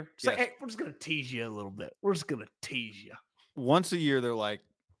once a year? It's like, hey, we're just going to tease you a little bit. We're just going to tease you. Once a year, they're like,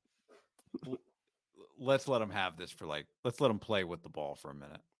 let's let them have this let's let them play with the ball for a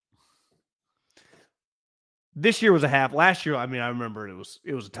minute. This year was a half. Last year, I mean, I remember it was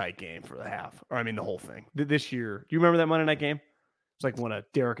a tight game for the half, or I mean the whole thing. This year, do you remember that Monday night game? It's like one of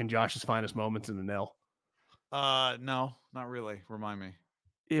Derek and Josh's finest moments in the Nell. No, not really. Remind me.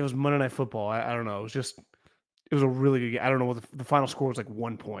 It was Monday Night Football. I don't know. It was a really good game. I don't know what the final score was, like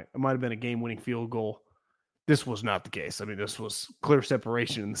 1 point. It might have been a game-winning field goal. This was not the case. I mean, this was clear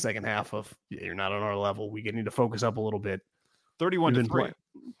separation in the second half of, you're not on our level. We need to focus up a little bit. 31-3.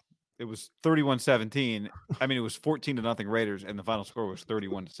 It was 31-17. I mean, it was 14-0 Raiders, and the final score was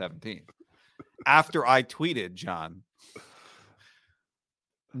 31-17. After I tweeted, John,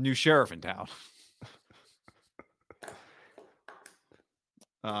 new sheriff in town.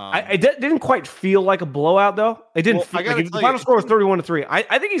 I didn't quite feel like a blowout, though. It didn't. The final score was 31-3.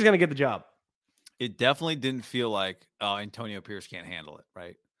 I think he's going to get the job. It definitely didn't feel like Antonio Pierce can't handle it,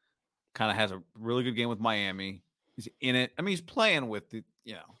 right? Kind of has a really good game with Miami. He's in it. I mean, he's playing with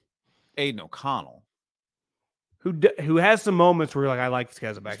Aiden O'Connell, who has some moments where you're like, I like this guy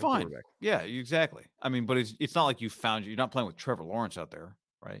as a backup quarterback. Yeah, exactly. I mean, but it's not like you're not playing with Trevor Lawrence out there,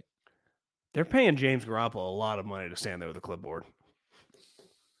 right? They're paying James Garoppolo a lot of money to stand there with a clipboard.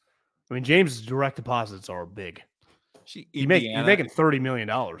 I mean, James' direct deposits are big. He's making $30 million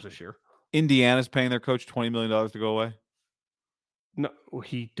this year. Indiana's paying their coach $20 million to go away. No,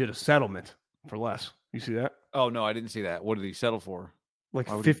 he did a settlement for less. You see that? Oh no, I didn't see that. What did he settle for? Like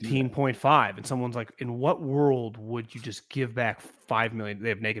 15.5, and someone's like, "In what world would you just give back $5 million?" They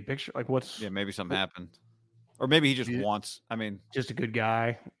have naked picture. Like, what's? Yeah, maybe something happened, or maybe he just wants. I mean, just a good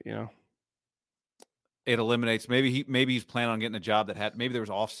guy, It eliminates. Maybe he's planning on getting a job maybe there was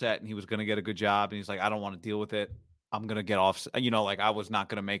offset, and he was going to get a good job, and he's like, I don't want to deal with it. I'm going to get offset. Like I was not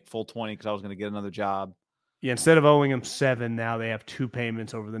going to make full 20 because I was going to get another job. Yeah, instead of owing him 7, now they have 2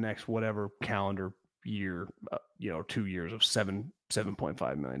 payments over the next whatever calendar year, 2 years of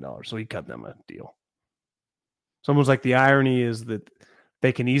 $7.5 million. So he cut them a deal. Someone's like, the irony is that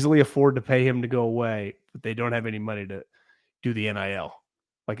they can easily afford to pay him to go away, but they don't have any money to do the NIL.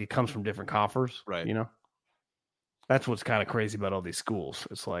 Like it comes from different coffers, right? That's what's kind of crazy about all these schools.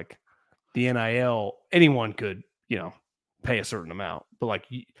 It's like the NIL, anyone could, pay a certain amount, but like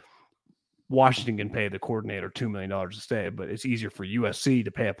Washington can pay the coordinator $2 million to stay, but it's easier for USC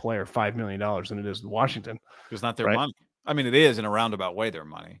to pay a player $5 million than it is Washington. It's not their money. I mean, it is in a roundabout way their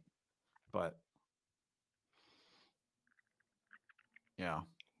money, but yeah.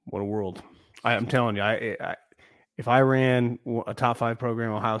 What a world. I'm telling you, if I ran a top 5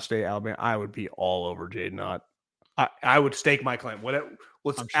 program, Ohio State, Alabama, I would be all over Jaden Ott. I would stake my claim.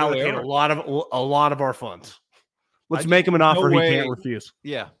 Let's allocate a lot of our funds. Let's make him an offer he can't refuse.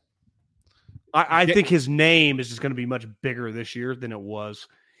 Yeah. I think his name is just going to be much bigger this year than it was,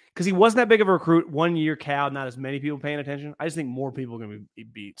 because he wasn't that big of a recruit. 1 year, Cal, not as many people paying attention. I just think more people are going to be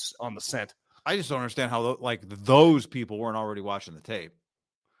beats on the scent. I just don't understand how those people weren't already watching the tape.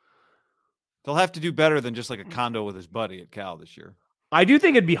 They'll have to do better than just like a condo with his buddy at Cal this year. I do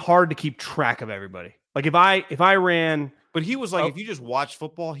think it'd be hard to keep track of everybody. Like if I ran, but he was like, if you just watch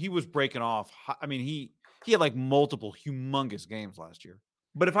football, he was breaking off. I mean, he had like multiple humongous games last year.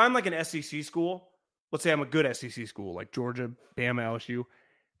 But if I'm like an SEC school, let's say I'm a good SEC school, like Georgia, Bama, LSU,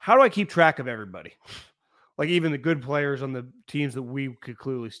 how do I keep track of everybody? Like even the good players on the teams that we could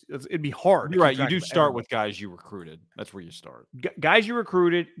clearly, it'd be hard. You're right. You do start with guys you recruited. That's where you start. Guys you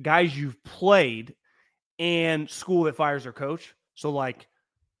recruited, guys you've played, and school that fires their coach. So like,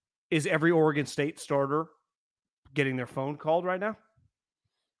 is every Oregon State starter getting their phone called right now?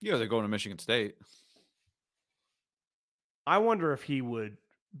 Yeah, they're going to Michigan State. I wonder if he would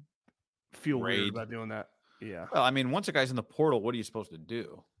feel weird about doing that. Yeah. Well, I mean, once a guy's in the portal, what are you supposed to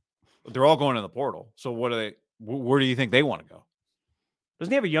do? They're all going in the portal. So what are they? Where do you think they want to go?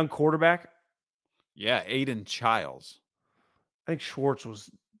 Doesn't he have a young quarterback? Yeah, Aiden Childs. I think Schwartz was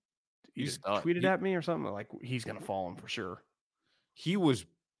tweeted at me or something like he's going to fall in for sure. He was.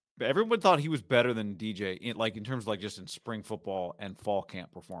 Everyone thought he was better than DJ in terms of like just in spring football and fall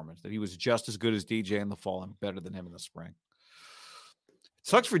camp performance. That he was just as good as DJ in the fall and better than him in the spring. It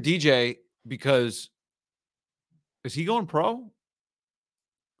sucks for DJ because is he going pro?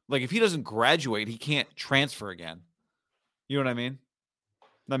 Like if he doesn't graduate, he can't transfer again. You know what I mean?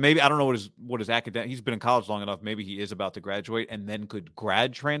 Now maybe I don't know what his academic. He's been in college long enough. Maybe he is about to graduate and then could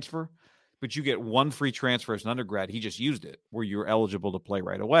grad transfer. But you get one free transfer as an undergrad. He just used it where you're eligible to play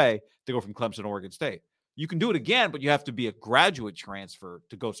right away to go from Clemson to Oregon State. You can do it again, but you have to be a graduate transfer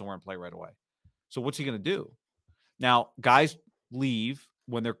to go somewhere and play right away. So what's he going to do? Now, guys leave.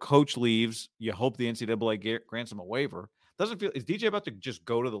 When their coach leaves, you hope the NCAA grants him a waiver. Is DJ about to just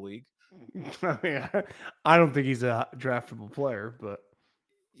go to the league? I don't think he's a draftable player, but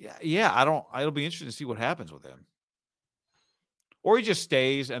Yeah. It'll be interesting to see what happens with him. Or he just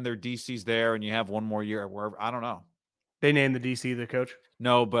stays and their DC's there and you have one more year wherever. I don't know. They named the DC the coach?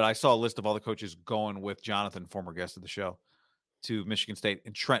 No, but I saw a list of all the coaches going with Jonathan, former guest of the show, to Michigan State,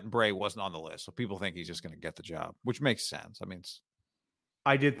 and Trenton Bray wasn't on the list. So people think he's just going to get the job, which makes sense. I mean,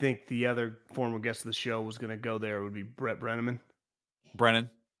 I did think the other former guest of the show was going to go there. It would be Brett Brenneman.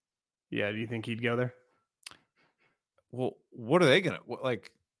 Brennan? Yeah, do you think he'd go there? Well, what are they going to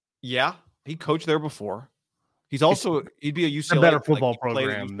like? Yeah, he coached there before. He'd be a UCLA, a better football like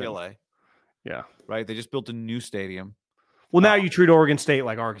program. UCLA. Yeah. Right. They just built a new stadium. Well, now you treat Oregon State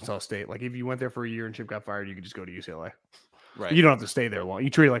like Arkansas State. Like if you went there for a year and Chip got fired, you could just go to UCLA. Right. You don't have to stay there long. You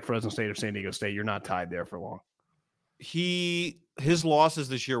treat it like Fresno State or San Diego State. You're not tied there for long. His losses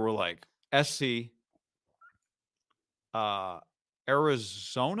this year were like SC,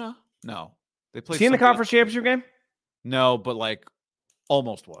 Arizona. No, they played. Is he in the conference championship game? No, but like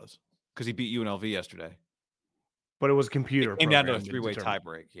almost was because he beat UNLV yesterday. But it was a computer. It came down to a 3-way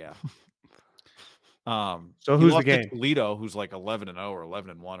tiebreak. Yeah. So who's the game? Toledo, who's like 11-0 or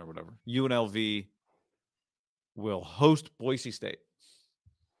 11-1 or whatever. UNLV will host Boise State.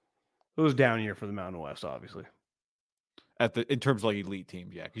 It was down year for the Mountain West, obviously. In terms of like elite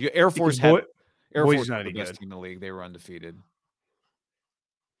teams, yeah. Air Force had Boise's the not best good. team in the league. They were undefeated.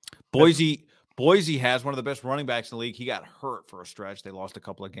 Boise has one of the best running backs in the league. He got hurt for a stretch. They lost a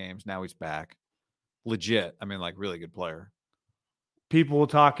couple of games. Now he's back. Legit. I mean, like really good player. People were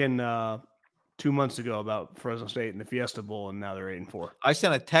talking 2 months ago about Fresno State and the Fiesta Bowl, and now they're 8-4. I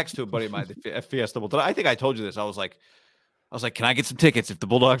sent a text to a buddy of mine at Fiesta Bowl. I think I told you this. I was like, can I get some tickets if the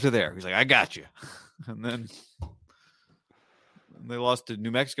Bulldogs are there? He's like, I got you. And then they lost to New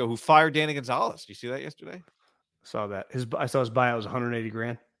Mexico, who fired Danny Gonzalez. Did you see that yesterday? Saw that. I saw his buyout was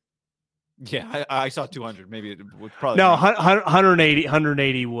 $180,000. Yeah, I saw 200. Maybe it was probably no 180.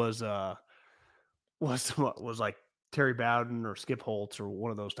 180 was like Terry Bowden or Skip Holtz or one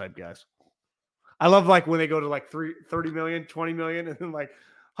of those type guys. I love like when they go to like 30 million, 20 million, and then like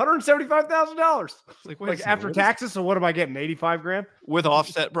 $175,000. Like after taxes. So what am I getting? $85,000 with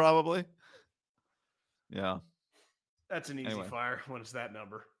offset, probably. Yeah, that's an easy fire when it's that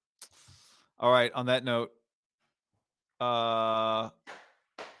number. All right. On that note,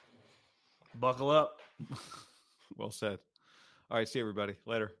 buckle up. Well said. All right. See everybody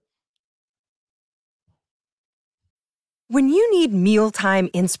later. When you need mealtime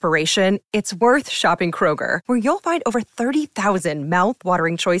inspiration, it's worth shopping Kroger, where you'll find over 30,000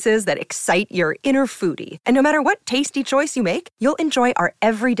 mouth-watering choices that excite your inner foodie. And no matter what tasty choice you make, you'll enjoy our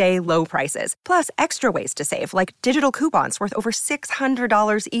everyday low prices, plus extra ways to save, like digital coupons worth over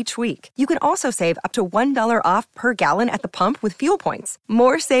 $600 each week. You can also save up to $1 off per gallon at the pump with fuel points.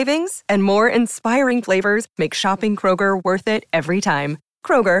 More savings and more inspiring flavors make shopping Kroger worth it every time.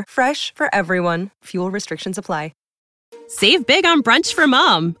 Kroger, fresh for everyone. Fuel restrictions apply. Save big on brunch for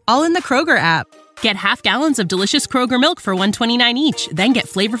mom, all in the Kroger app. Get half gallons of delicious Kroger milk for $1.29 each. Then get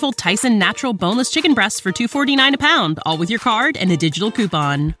flavorful Tyson natural boneless chicken breasts for $2.49 a pound, all with your card and a digital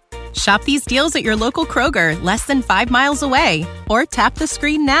coupon. Shop these deals at your local Kroger, less than 5 miles away. Or tap the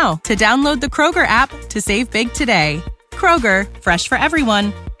screen now to download the Kroger app to save big today. Kroger, fresh for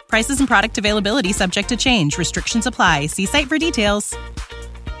everyone. Prices and product availability subject to change. Restrictions apply. See site for details.